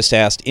in, he just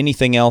asked,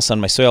 anything else on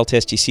my soil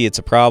test you see it's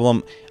a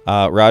problem?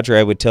 Roger,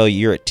 I would tell you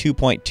you're at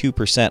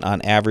 2.2%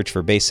 on average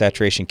for base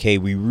saturation K.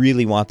 We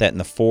really want that in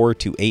the 4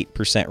 to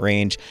 8%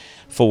 range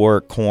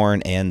for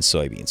corn and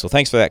soybeans. So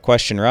thanks for that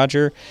question,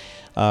 Roger.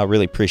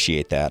 Really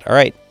appreciate that. All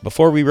right,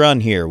 before we run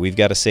here, we've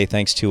got to say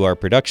thanks to our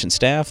production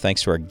staff,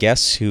 thanks to our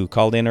guests who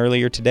called in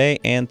earlier today,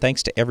 and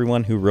thanks to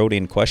everyone who wrote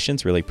in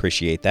questions. Really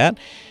appreciate that.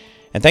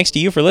 And thanks to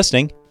you for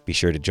listening. Be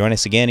sure to join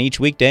us again each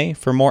weekday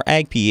for more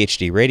Ag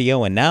PhD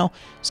Radio. And now,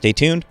 stay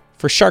tuned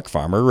for Shark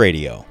Farmer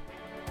Radio.